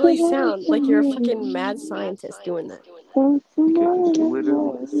 you literally sound like you're a fucking mad scientist doing that.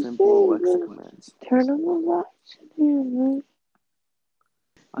 Literally simple Alexa commands. Turn on the lights.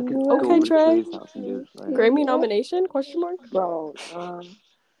 I could go over to Trey's house and do this right now. Grammy nomination? Question mark? Bro,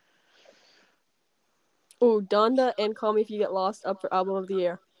 Oh, Donda and Call Me If You Get Lost up for album of the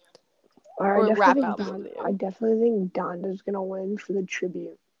year. Or rap album of the year. I definitely think Donda's gonna win for the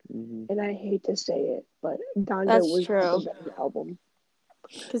tribute. Mm-hmm. And I hate to say it, but Donda That's was true. the better album.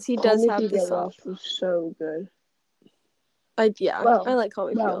 Because he does have the song. Lost was so good. I like Call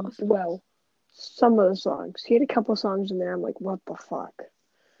Me If You Get Lost. Well, some of the songs. He had a couple songs in there. I'm like, what the fuck?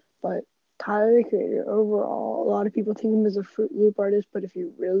 But Tyler the Creator, overall, a lot of people think him as a Fruit Loop artist, but if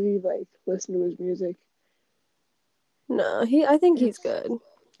you really like listen to his music, No, I think he's good.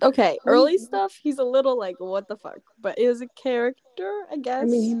 Okay, early stuff, he's a little like, what the fuck? But is a character, I guess. I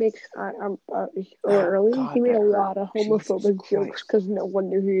mean, he makes early. God, he made a that hurt. lot of homophobic Jesus jokes because no one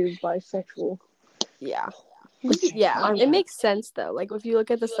knew he was bisexual. Yeah. It makes sense though. Like if you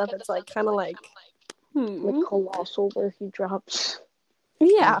look at the stuff, it's like kind of like, Like Colossal, where he drops.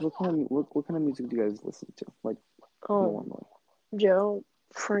 Yeah. What kind of music do you guys listen to? Like normally? Joe,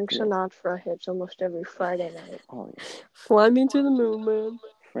 Frank Sinatra hits almost every Friday night. Oh yeah. Fly me to the moon, man.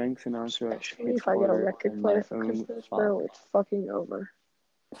 Frank Sinatra. Especially if I get a record player for Christmas, bro, it's fucking over.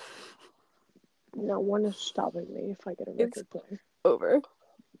 No one is stopping me if I get a record player. Over.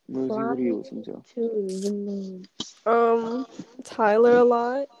 Rosie, what do you listen to? The moon. Tyler a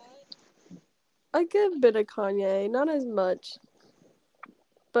lot. A good bit of Kanye, not as much.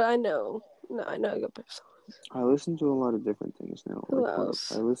 But I know a good bit of songs. I listen to a lot of different things now. Who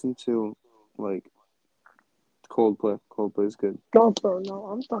else? I listen to like Coldplay. Coldplay is good. No, bro, no,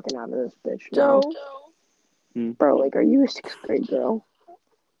 I'm fucking out of this bitch Joe. now. Bro, like, are you a 6th grade girl?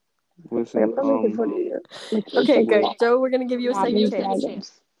 Listen, I'm not making fun of you. Okay, good. Joe, we're gonna give you a second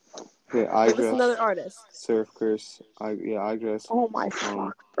chance. Okay, I Give us another artist. Surf Curse. I Dress. Oh my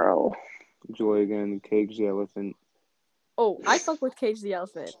fuck, bro. Joy Again, Cage the Elephant. Oh, I fuck with Cage the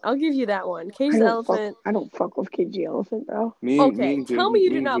Elephant. I'll give you that one. Cage the Elephant. I don't fuck with Cage the Elephant, bro. Tell me you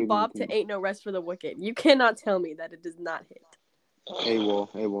do not bob to Ain't No Rest for the Wicked. You cannot tell me that it does not hit.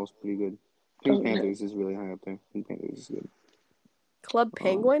 AWOL's pretty good. Pink Panthers is really high up there. Pink Panthers is good. Club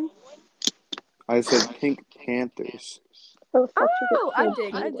Penguin? I said Pink Panthers. Oh, I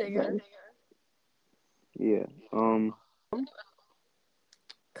dig her. Yeah.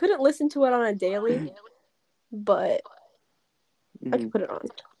 Couldn't listen to it on a daily, but I could put it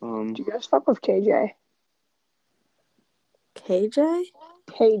on. Do you guys fuck with KJ? KJ?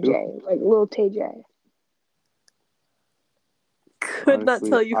 KJ, like Lil TJ. Could not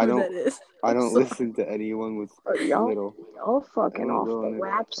tell you who that is. I don't listen to anyone with little. Y'all fucking off the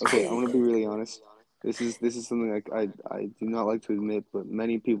rap scene. Okay, I'm gonna be really honest. This is something like I do not like to admit, but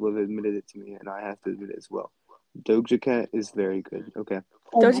many people have admitted it to me, and I have to admit it as well. Doja Cat is very good. Okay.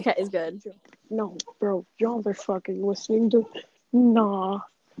 Doja Cat is good. No, bro, y'all are fucking listening to. Nah.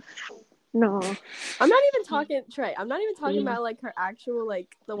 I'm not even talking, Trey. I'm not even talking about like her actual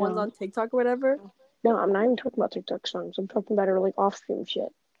like the ones on TikTok or whatever. No, I'm not even talking about TikTok songs. I'm talking about her like off-stream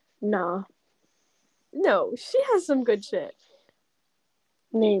shit. Nah. No, she has some good shit.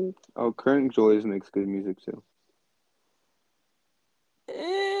 Name. Oh, Current Joys makes good music too.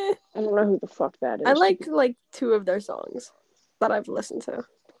 I don't know who the fuck that is. I like 2 of their songs that I've listened to.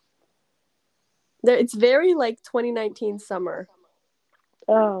 It's very like 2019 summer.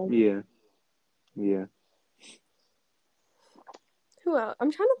 Oh. Yeah. Who else?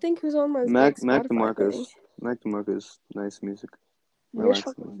 I'm trying to think who's on my Mac Spotify thing. Mac DeMarco's nice music. You're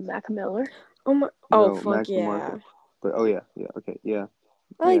fucking Mac Miller? Oh my! No, fuck Mac yeah! DeMarco. But okay, yeah.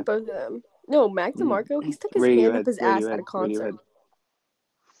 I like both of them. No, Mac DeMarco. He stuck his hand up his ass at a concert.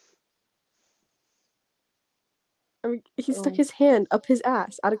 I mean, he stuck his hand up his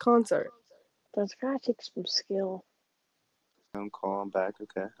ass at a concert. That's gotta take some skill. Call. I'm back.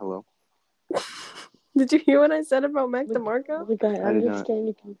 Okay, hello. Did you hear what I said about Mac DeMarco? I did not.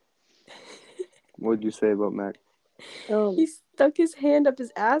 What did you say about Mac? He stuck his hand up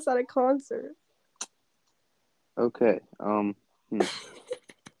his ass at a concert. Okay.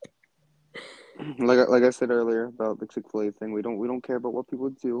 Like I said earlier about the Chick-fil-A thing, we don't care about what people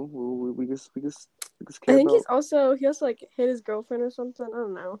do. We just care I think about... he also like hit his girlfriend or something. I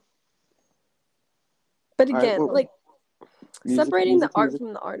don't know. But again, separating the art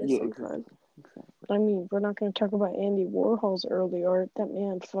from the artist sometimes. Exactly. I mean, we're not going to talk about Andy Warhol's early art. That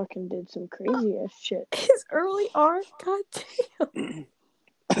man fucking did some crazy ass shit. His early art? God damn.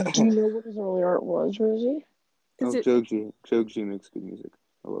 Do you know what his early art was, Rosie? Joji. Joji makes good music.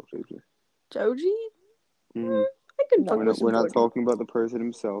 I love Joji. Joji? Mm-hmm. I can fuck with We're not talking about the person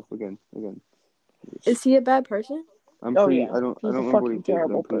himself again. Is he a bad person? I don't remember what he did,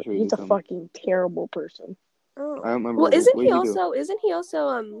 but I'm pretty sure he's a fucking terrible person. Oh. I don't remember. Well, isn't he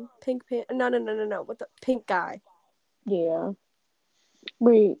also Pink Pan? No. What the pink guy? Yeah.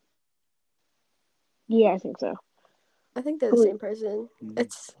 Wait. Yeah, I think so. I think they're the same person.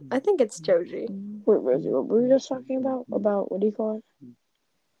 I think it's Joji. Wait, Rosie, what were we just talking about? About what do you call it?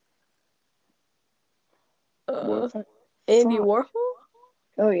 Andy Warhol?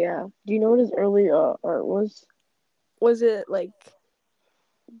 Oh yeah. Do you know what his early art was? Was it like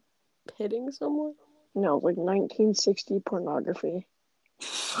hitting someone? No, like 1960 pornography. He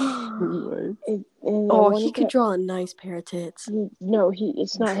could draw a nice pair of tits.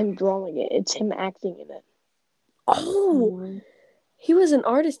 It's not him drawing it. It's him acting in it. Oh, He was an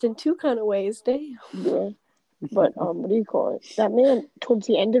artist in two kind of ways. Damn. Yeah. But what do you call it? That man, towards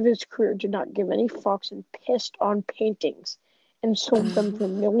the end of his career, did not give any fucks and pissed on paintings and sold them for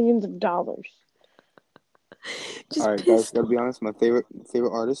millions of dollars. Just All right, guys, pissed. gotta be honest. My favorite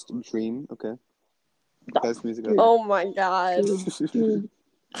artist, Dream. Okay, best music ever. Oh my god. Dude.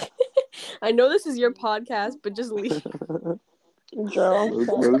 I know this is your podcast, but just leave. Joe.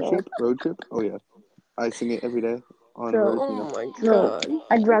 Road trip. Oh yeah, I sing it every day on Joe. road. Oh my Joe, god.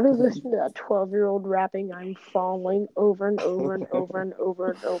 I'd rather listen to that 12-year-old rapping "I'm falling" over and over and over and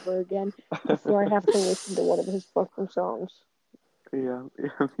over and over again before I have to listen to one of his fucking songs. Yeah,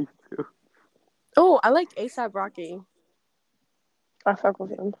 me too. Oh, I like A$AP Rocky. I fuck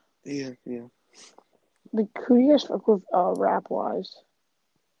with him. Yeah. Like, who do you guys fuck with rap wise?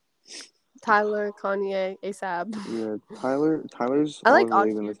 Tyler, Kanye, A$AP. Yeah, Tyler's I all like I've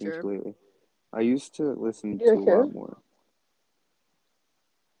really Odd been listening Future. to lately. I used to listen You to like a lot who? more.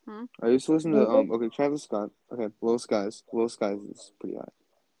 Hmm? I used to listen to Music? okay, Travis Scott. Okay, Little Skies. Little Skies is pretty high.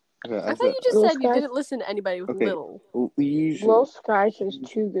 Okay, I thought you just Lil said you Skies? didn't listen to anybody with okay. little. We usually Lil Skies has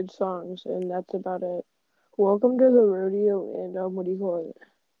 2 good songs, and that's about it. Welcome to the Rodeo, and what do you call it?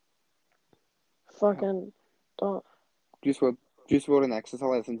 Fucking. Juice WRLD and X. That's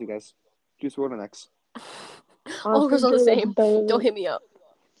all I listen to, guys. Juice WRLD and X. All girls are the Honestly, same. Don't hit me up.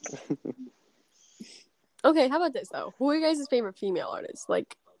 Okay, how about this though? Who are your guys' favorite female artists?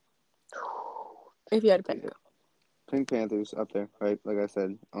 Like, if you had to pick. Pink Panthers up there, right? Like I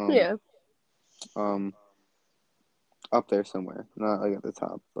said. Yeah. Up there somewhere, not like at the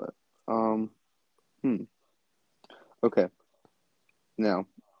top, but Okay. Now,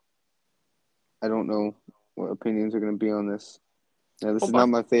 I don't know what opinions are going to be on this. Now, this is not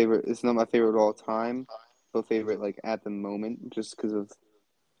my favorite. It's not my favorite of all time, but favorite like at the moment, just because of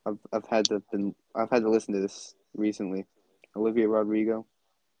I've had to listen to this recently. Olivia Rodrigo,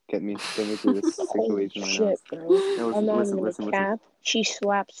 get me through this situation right shit, now. bro. Now, I'm not even listen. gonna cap. She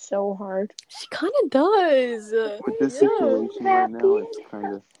slaps so hard. She kind of does. With this situation right now, it's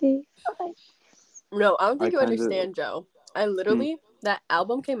kind of. No, I don't think you understand, Joe. I literally that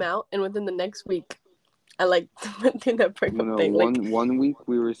album came out, and within the next week, I like went through that breakup thing. One week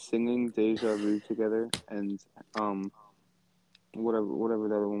we were singing Deja Vu together, and whatever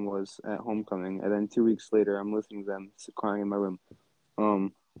the other one was at homecoming, and then 2 weeks later I'm listening to them crying in my room. Well,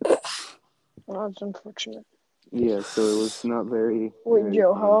 that's unfortunate. Yeah, so it was not very. Wait, very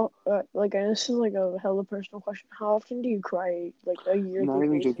Joe, fun. how and this is like a hella personal question. How often do you cry like a year? Not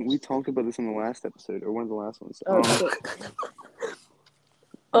even joking. We talked about this in the last episode or one of the last ones.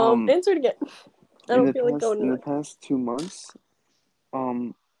 Answer it again. I don't feel like going in the past 2 months,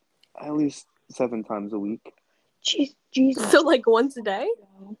 at least 7 times a week. Jesus. So like once a day?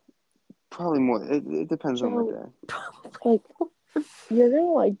 Probably more. It depends on the day. Like, you're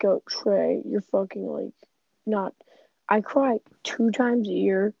gonna like go Trey. You're fucking like not. I cry 2 times a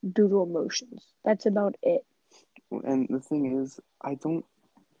year due to emotions. That's about it. And the thing is, I don't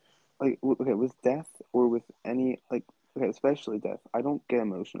like okay with death or with any like okay, especially death. I don't get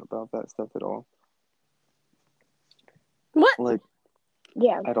emotional about that stuff at all. What? Like.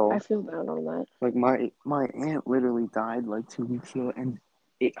 Yeah, At all. I feel bad on that. Like my aunt literally died like 2 weeks ago, and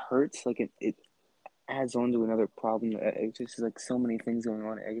it hurts. Like it adds on to another problem. It's just like so many things going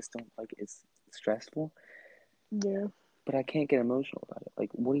on. I just don't like it. It's stressful. Yeah. But I can't get emotional about it.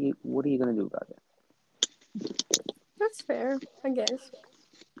 Like what are you gonna do about it? That's fair, I guess.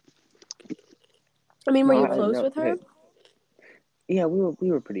 I mean, were you close with her? Okay. Yeah,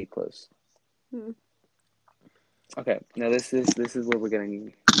 we were pretty close. Okay, now this is where we're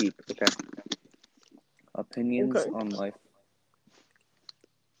getting deep. Okay, opinions on life.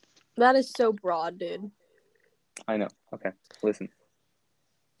 That is so broad, dude. I know. Okay, listen.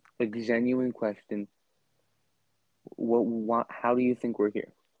 A genuine question. What? How do you think we're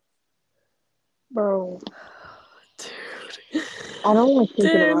here? Bro. Dude. I don't like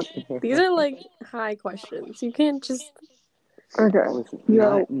thinking about it. These are like high questions. You can't just. Okay. Listen,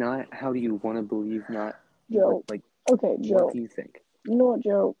 Joe. not how do you want to believe, not Joe. like. Okay, Joe. What do you think? You know what,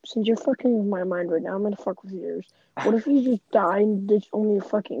 Joe? Since you're fucking with my mind right now, I'm gonna fuck with yours. What if you just die and there's only a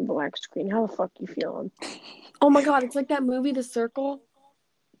fucking black screen? How the fuck you feeling? Oh my god, it's like that movie, The Circle.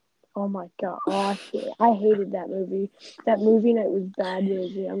 Oh my god. Oh, I hated that movie. That movie night was bad,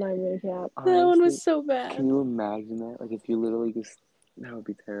 Rosie. I'm not even gonna cap. That one was so bad. Can you imagine that? Like if you literally just that would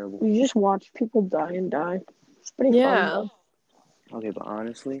be terrible. You just watch people die and die. It's pretty fun though. Okay, but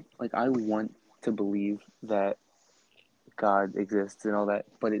honestly, like I want to believe that God exists and all that,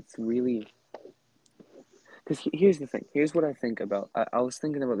 but it's really because here's the thing. Here's what I think about. I was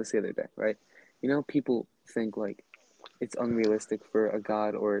thinking about this the other day, right? You know, people think like it's unrealistic for a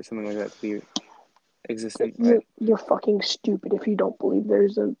god or something like that to be existent, right? You're fucking stupid if you don't believe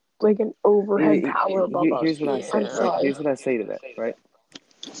there's an overhead power above us. Here's what I say, I'm Yeah. right? sorry. Here's what I say to that, right?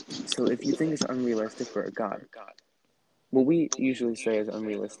 So if you think it's unrealistic for a god, what we usually say is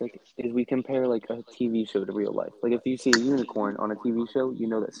unrealistic is we compare like a TV show to real life. Like if you see a unicorn on a TV show, you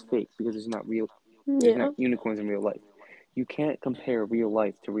know that's fake because it's not real. There's Yeah. not unicorns in real life. You can't compare real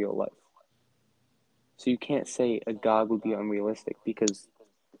life to real life. So you can't say a god would be unrealistic because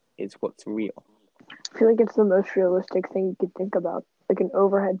it's what's real. I feel like it's the most realistic thing you could think about, like an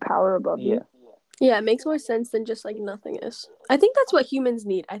overhead power above Yeah. you. Yeah, it makes more sense than just like nothingness. I think that's what humans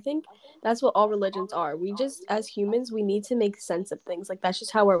need. I think that's what all religions are. We just, as humans, we need to make sense of things. Like that's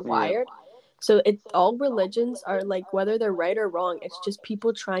just how we're Yeah. wired. So all religions are like whether they're right or wrong. It's just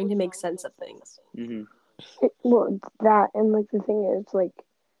people trying to make sense of things. Mm-hmm. Well, it's that, and like the thing is, like,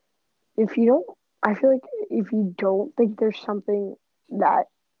 if you don't, I feel like if you don't think there's something that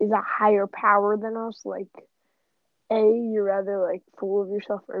is a higher power than us, like, A, you're rather like full of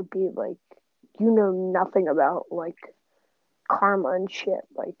yourself, or B, like, you know nothing about like karma and shit.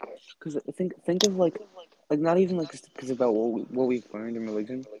 Like, Because think of like not even like because about what we've learned in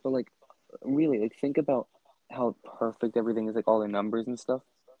religion, but like really like think about how perfect everything is, like all the numbers and stuff.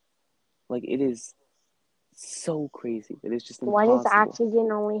 Like it is so crazy that it's just why does impossible.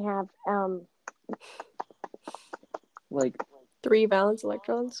 oxygen only have Like 3 valence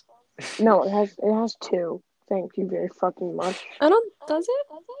electrons. No, it has two. Thank you very fucking much. I don't. Does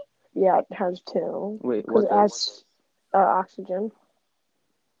it? Yeah, it has two. wait, Because what it does has oxygen,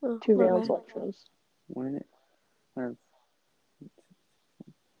 Oh, 2 my valence bad. electrons. one in it?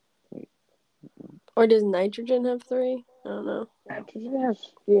 Wait, Or does nitrogen have 3? I don't know. Nitrogen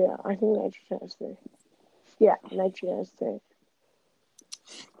has, yeah, I think nitrogen has 3. Yeah, nitrogen has 3.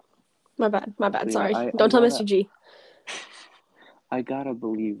 My bad. My bad. but yeah, Sorry. I Don't tell gotta Mr. G. I gotta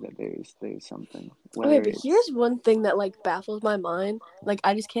believe that there's something, Okay, whether but it's here's one thing that like baffles my mind. Like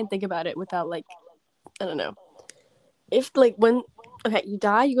I just can't think about it without like I don't know. If like when okay, you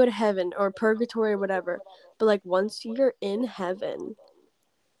die, you go to heaven or purgatory or whatever. But like once you're in heaven,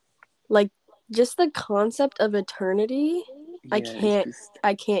 like just the concept of eternity, yeah, it's just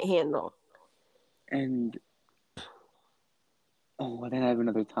I can't handle. and oh, then I have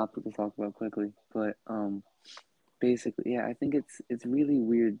another topic to talk about quickly, but basically, yeah, I think it's really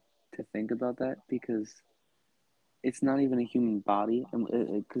weird to think about that because it's not even a human body, and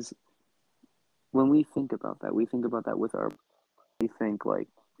because when we think about that with our, we think like,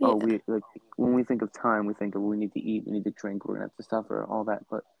 Yeah. oh, we like when we think of time, we think of we need to eat, we need to drink, we're gonna have to suffer, all that,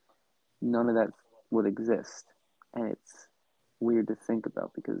 but none of that would exist, and it's weird to think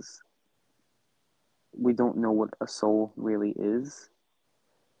about because we don't know what a soul really is.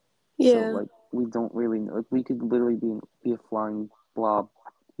 So Yeah. like we don't really know. Like we could literally be a flying blob.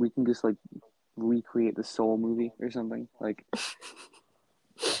 We can just like recreate the Soul movie or something. Like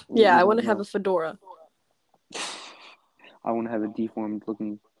Yeah, we I want don't to have a know. fedora. I want to have a deformed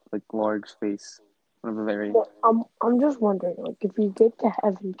looking like large face. One of a very Well, I'm just wondering, like, if you get to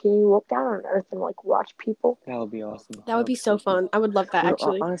heaven, can you look down on earth and like watch people? that would be awesome. That would be so so cool. fun. I would love that You know,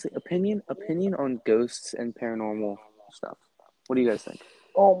 actually. honestly, opinion on ghosts and paranormal stuff. What do you guys think?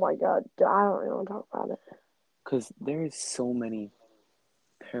 Oh my god, I don't even want to talk about it. Because there is so many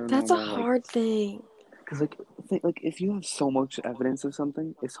That's a paranormal like. hard thing. Because like if you have so much evidence of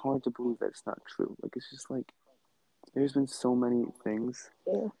something, it's hard to believe that it's not true. Like it's just like there's been so many things,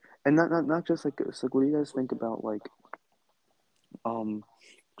 Yeah. and not just like ghosts. Like what do you guys think about like um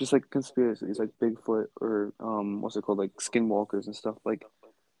just like conspiracies, like Bigfoot or what's it called, like skinwalkers and stuff? Like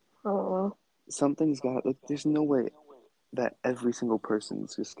I don't know. something's got like there's no way that every single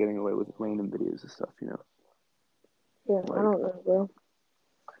person's just getting away with random videos and stuff. You know, Yeah, I like don't know, bro.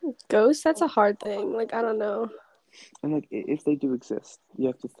 Ghosts, that's a hard thing. Like I don't know. and like if they do exist, you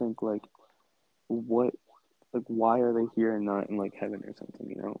have to think like what like why are they here and not in like heaven or something,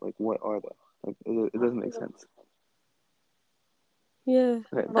 you know, like what are they, like it doesn't make sense. Yeah.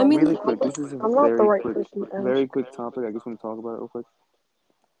 Okay, I Bro, mean, really quick, this is a I'm not the right person to very answer. quick topic. I just want to talk about it real quick.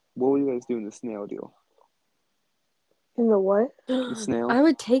 What will you guys do in the snail deal? In the what? The snail, I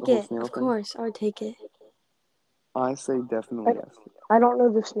would the take whole it. snail Of thing. course, I would take it. I say I, definitely yes. I don't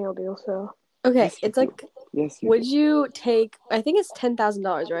know the snail deal, so. Okay, Yes you it's do. like, Yes you would do. you take? I think it's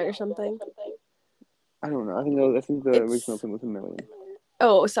 $10,000, right, or something. I don't know, I think the original It's thing was 1 million.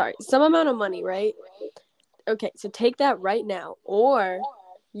 oh, sorry, some amount of money, right? Okay, so take that right now, or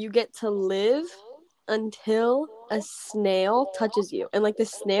you get to live until a snail touches you, and like the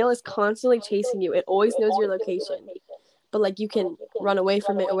snail is constantly chasing you. It always knows your location, but like you can run away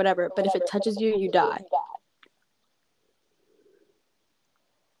from it or whatever. But if it touches you, you die.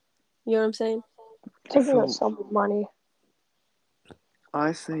 You know what I'm saying? Taking us some money.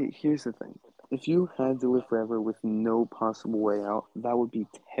 I say, here's the thing. If you had to live forever with no possible way out, that would be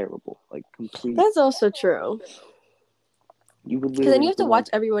terrible. Like, complete. That's also true. You would Because then you literally have to watch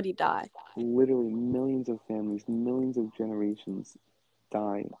everybody die. literally millions of families, millions of generations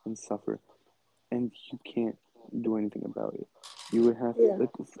die and suffer, and you can't do anything about it. You would have Yeah.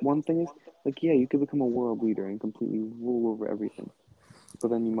 like one thing is like yeah, you could become a world leader and completely rule over everything, but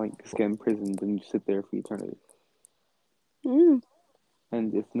then you might just get imprisoned and you sit there for eternity. Mm.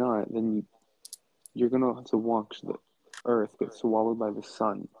 And if not, then you're gonna have to watch the Earth get swallowed by the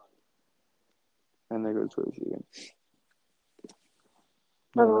sun. And there goes Rosie again.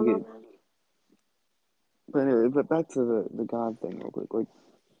 I don't know. But anyway, but back to the God thing real quick. Like,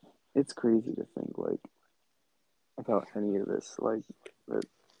 it's crazy to think like about any of this. Like that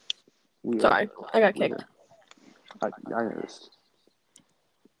Sorry, I got kicked. I noticed.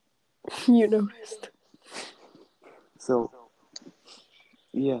 You noticed. So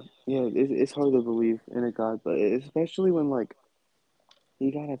yeah, it's hard to believe in a God, but especially when like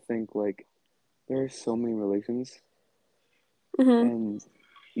you gotta think like there are so many religions, and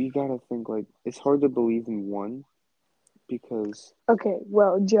you gotta think like it's hard to believe in one because. Okay,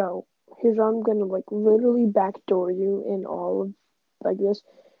 well, Joe, here's how I'm gonna like literally backdoor you in all of like this.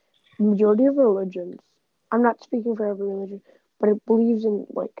 Majority of religions, I'm not speaking for every religion, but it believes in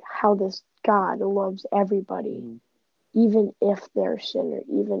like how this God loves everybody, even if they're a sinner,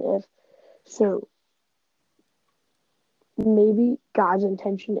 even if so. Maybe God's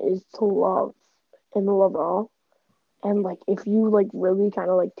intention is to love and love all, and like if you like really kind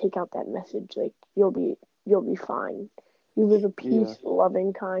of like take out that message, like you'll be fine. You live a peace,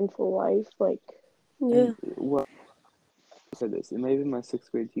 loving, kindful life, like yeah. Well, I said this. It may have been my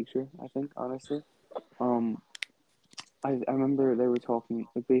sixth grade teacher. I think honestly, I remember they were talking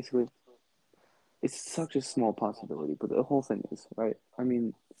like basically. It's such a small possibility, but the whole thing is right. I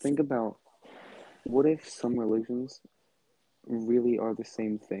mean, think about what if some religions really are the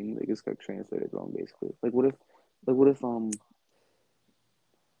same thing? They just got translated wrong, basically. Like, what if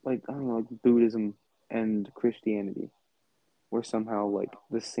like I don't know, like Buddhism and Christianity were somehow like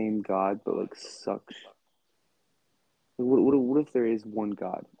the same God, but like such. What if there is one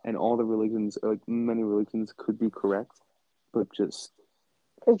God and all the religions, or like many religions, could be correct, but just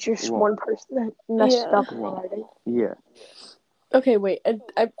it's just wrong. one person that messed up writing. Yeah. Okay, wait. I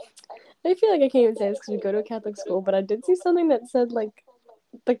feel like I can't even say this because we go to a Catholic school, but I did see something that said like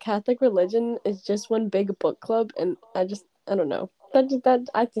the Catholic religion is just one big book club, and I don't know. I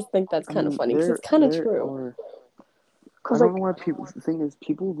just think that's kind of funny because it's kind of true. I don't know why people. The thing is,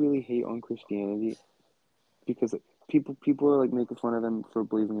 people really hate on Christianity because people are like making fun of them for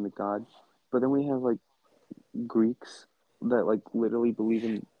believing in a God, but then we have like Greeks that like literally believe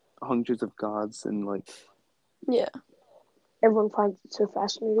in hundreds of gods and like. Yeah. Everyone finds it so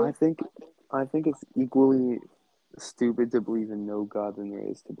fascinating. I think it's equally stupid to believe in no God than there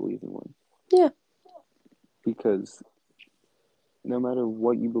is to believe in one. Yeah. Because no matter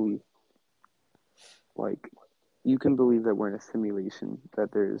what you believe, like you can believe that we're in a simulation, that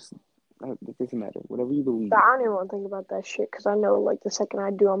it doesn't matter. Whatever you believe. But I don't even want to think about that shit because I know like the second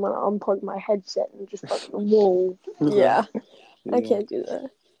I do, I'm gonna unplug my headset and just fucking whoa. Yeah. I can't do that.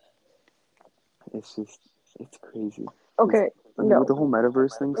 It's crazy. Okay. No. With the whole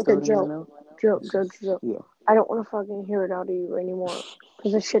metaverse thing starting right now. Joe. Yeah. I don't want to fucking hear it out of you anymore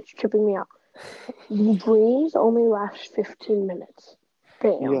because this shit's tripping me out. The dreams only last 15 minutes.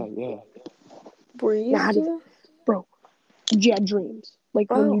 Bam. Yeah. Breathe. Now, bro. Yeah, dreams. Like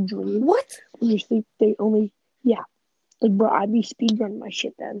when you dream. What? When you sleep, they only. Yeah. Like, bro, I'd be speedrunning my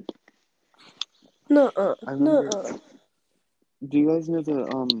shit then. Nuh-uh. Do you guys know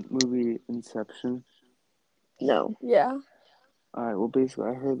the movie Inception? No. Yeah. Alright, well basically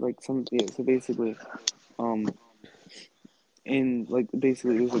I heard like so basically in like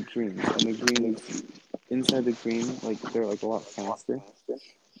basically there's like dreams and the dreams inside the dream like they're like a lot faster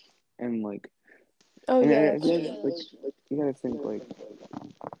and like Oh and yeah. if you guys like you gotta think like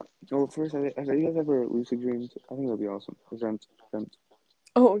well first have you guys ever lucid dreams? I think that'd be awesome. Dreamt.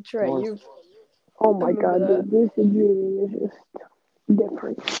 Oh Trey, you've. Oh my god, dude, lucid dreaming is just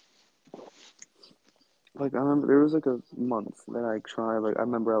different. Like I remember there was like a month that I tried. Like I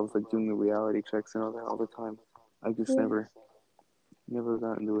remember I was like doing the reality checks and all that all the time. I just never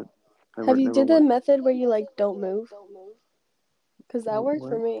got into it. Have you did the method where you like don't move? Because that worked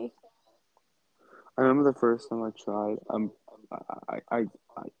for me. I remember the first time I tried. I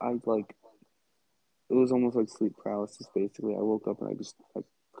like it was almost like sleep paralysis. Basically, I woke up and I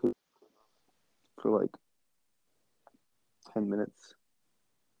could for like 10 minutes.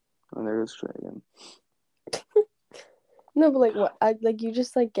 And there goes Trey again. No, but like what? You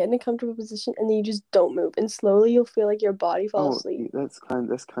just like get in a comfortable position and then you just don't move, and slowly you'll feel like your body falls asleep. That's kind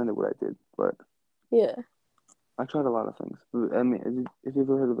of what I did, but yeah, I tried a lot of things. I mean, have you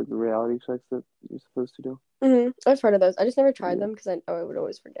ever heard of like the reality checks that you're supposed to do? I've heard of those. I just never tried them because I know I would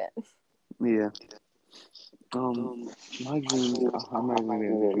always forget. Yeah. My dreams. I'm not even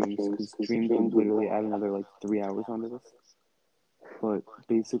gonna get into dreams because dreams would literally add another like 3 hours onto this. But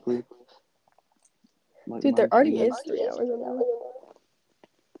basically, like Dude, there already is 3 hours on that.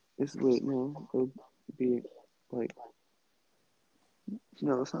 Wait, no, it would be like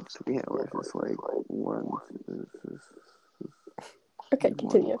no, it's not 3 hours. It's like one. Okay,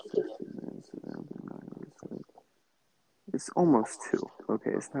 continue. It's almost 2.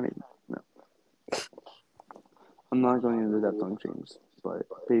 Okay, it's not even. No, I'm not going into depth on dreams, but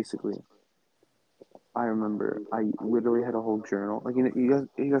basically, I remember I literally had a whole journal. Like you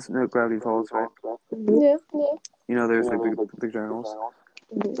guys know Gravity Falls, right? Yeah. You know, there's like the journals.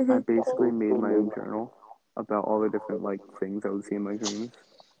 I basically made my own journal about all the different like things I would see in my dreams.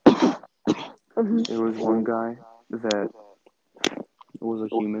 There was one guy that was a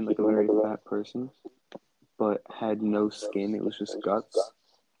human, like a very fat person, but had no skin. It was just guts.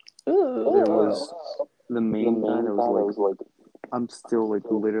 Ooh. There was the main guy that was like, I'm still like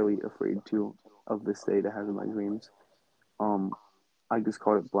literally afraid of this day to have in my dreams. I just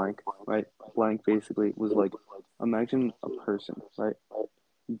called it blank, right? Blank basically was like, imagine a person, right?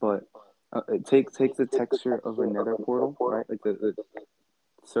 But take the texture of a nether portal, right? Like the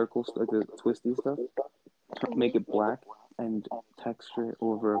circles, like the twisty stuff. Make it black and texture it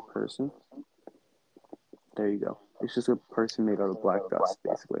over a person. There you go. It's just a person made out of black dust,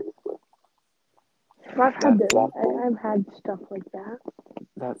 basically. I've had stuff like that.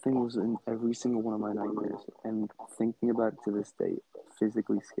 That thing was in every single one of my nightmares, and thinking about it to this day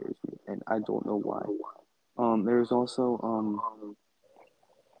physically scares me, and I don't know why. There's also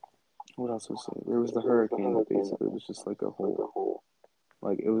what else was there? There was the hurricane that basically was just like a whole,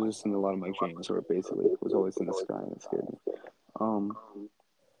 like it was just in a lot of my dreams, where it basically was always in the sky and it scared me.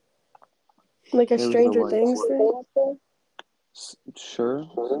 Like a Stranger Things thing. Sure,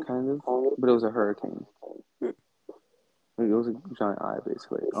 kind of, but it was a hurricane. Like, it was a giant eye,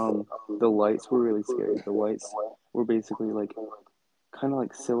 basically. The lights were really scary. The lights were basically like kind of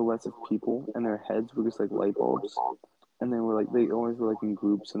like silhouettes of people, and their heads were just like light bulbs. And they always were like in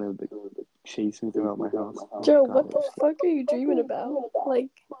groups, and they would like chase me throughout my house. Joe, what the fuck are you dreaming about? Like,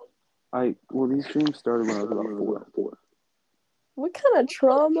 these dreams started when I was about 4. What kind of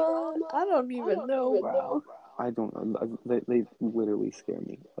trauma? I don't even know, bro. I don't know. They literally scare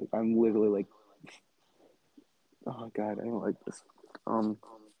me. Like I'm literally like, oh god, I don't like this.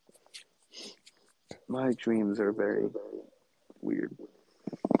 My dreams are very weird.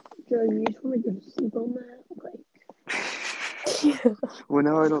 Joe, you just want to go to sleep on that? Like, yeah. Well,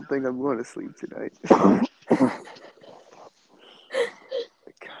 now I don't think I'm going to sleep tonight. God,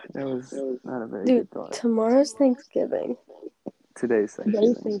 that was not a very good thought. Tomorrow's Thanksgiving. Today's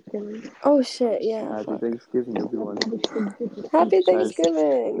Thanksgiving. Oh shit, yeah. Happy Thanksgiving, everyone. Happy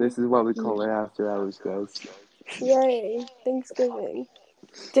Thanksgiving. This is why we call it after hours, guys. Yay, Thanksgiving.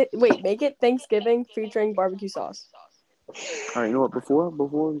 Wait, make it Thanksgiving featuring barbecue sauce. Alright, you know what?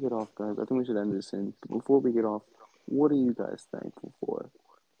 Before we get off, guys, I think we should end this soon. Before we get off, what are you guys thankful for?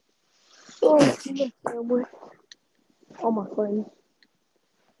 Oh, my family. All my friends.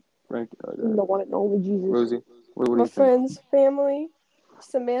 Frank, The one and only Jesus. Rosie, what do My you think? friends, family,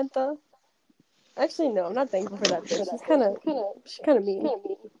 Samantha. Actually, no, I'm not thankful for that bitch. She's kind of mean.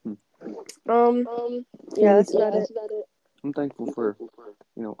 Yeah, that's about it. I'm thankful for,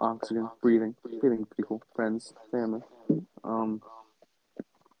 oxygen, breathing pretty cool, friends, family,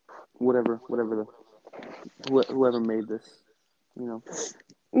 whoever made this,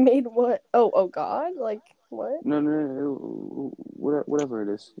 Made what? Oh, God? Like, what? No, whatever it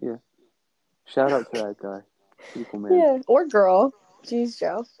is, yeah. Shout out to that guy, pretty cool man. Yeah, or girl. Jeez,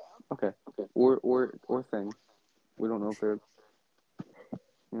 Joe. Okay, or thing. We don't know if they're,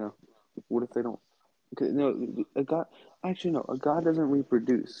 what if they don't? No, a god. Actually, no. A god doesn't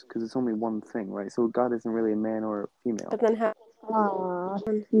reproduce because it's only one thing, right? So a god isn't really a man or a female. But then how?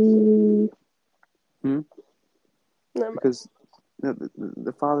 Because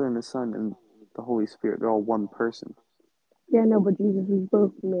the Father and the Son and the Holy Spirit, they're all one person. Yeah, no, but Jesus was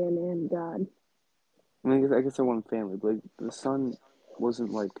both man and God. I mean, I guess they're one family, but like, the Son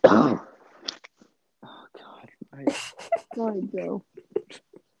wasn't like. Oh God! Sorry, Joe.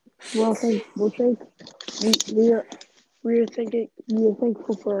 Well, we're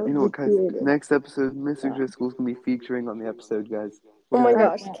thankful for. You know what, guys? Next episode, Mr. Driscoll's gonna be featuring on the episode, guys. Oh my Yeah.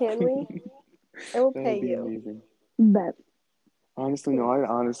 gosh, can we? I will That pay would be you. amazing. Bet. Honestly, no. I'd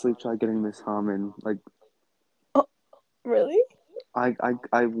honestly try getting Miss Harmon. Like, Oh, really? I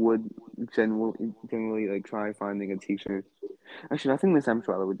would generally like try finding a teacher. Actually, I think Miss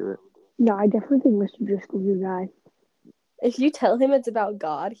Emshweiler would do it. No, I definitely think Mr. Driscoll's your guy. If you tell him it's about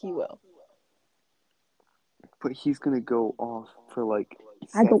God, he will. But he's gonna go off for like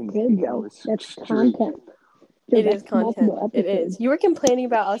I don't 7 care, Joe. hours That's straight. content. Joe, It is that's multiple content. It episodes. is. You were complaining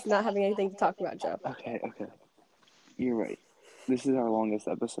about us not having anything to talk about, Joe. Okay. You're right. This is our longest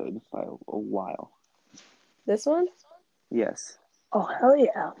episode by a while. This one? Yes. Oh, hell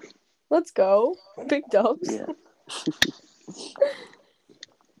yeah. Let's go. Big dubs. Yeah.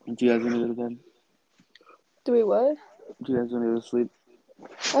 Do you guys want to go to bed? Do we what? Do you guys want to go to sleep?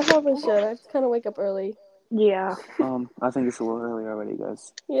 I probably should. I have to kind of wake up early. Yeah. I think it's a little early already,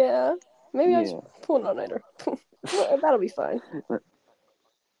 guys. Yeah. Maybe I Yeah. should pull an all-nighter. That'll be fine.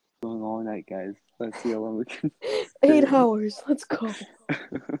 Going all night, guys. Let's see how long we can. 8 hours. Let's go.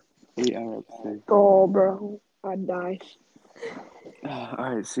 8-hour episode. Oh, bro. I'd die. All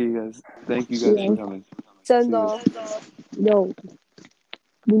right. See you guys. Thank you guys for coming. Send See you. off. Yo,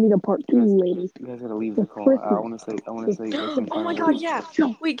 we need a part 2 later. You guys gotta leave the For call. Christmas. I want to say like some Oh final my god, words. yeah.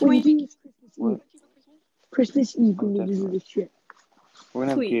 Joe, Wait, can we? Christmas What? Eve. Christmas Eve, Oh, we need to do definitely. this shit. We're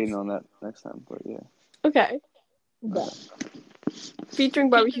gonna have Please. Jadyn on that next time, but yeah. Okay. Bet. Featuring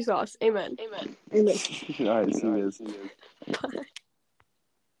barbecue sauce. Amen. Amen. All right. See you guys. Bye.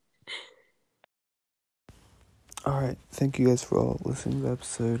 Alright, thank you guys for all listening to the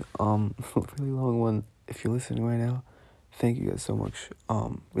episode. Really long one. If you're listening right now, thank you guys so much.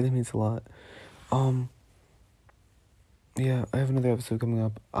 Really means a lot. Yeah, I have another episode coming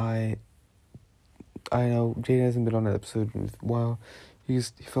up. I know Jadyn hasn't been on an episode in a while. He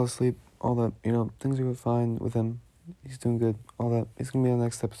fell asleep, all that, things are fine with him. He's doing good, all that. He's gonna be on the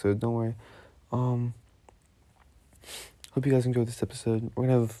next episode, don't worry. Hope you guys enjoyed this episode. We're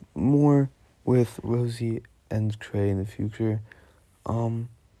gonna have more with Rosie and Trey in the future. I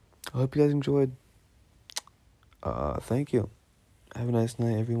hope you guys enjoyed. Thank you. Have a nice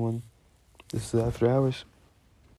night, everyone. This is After Hours.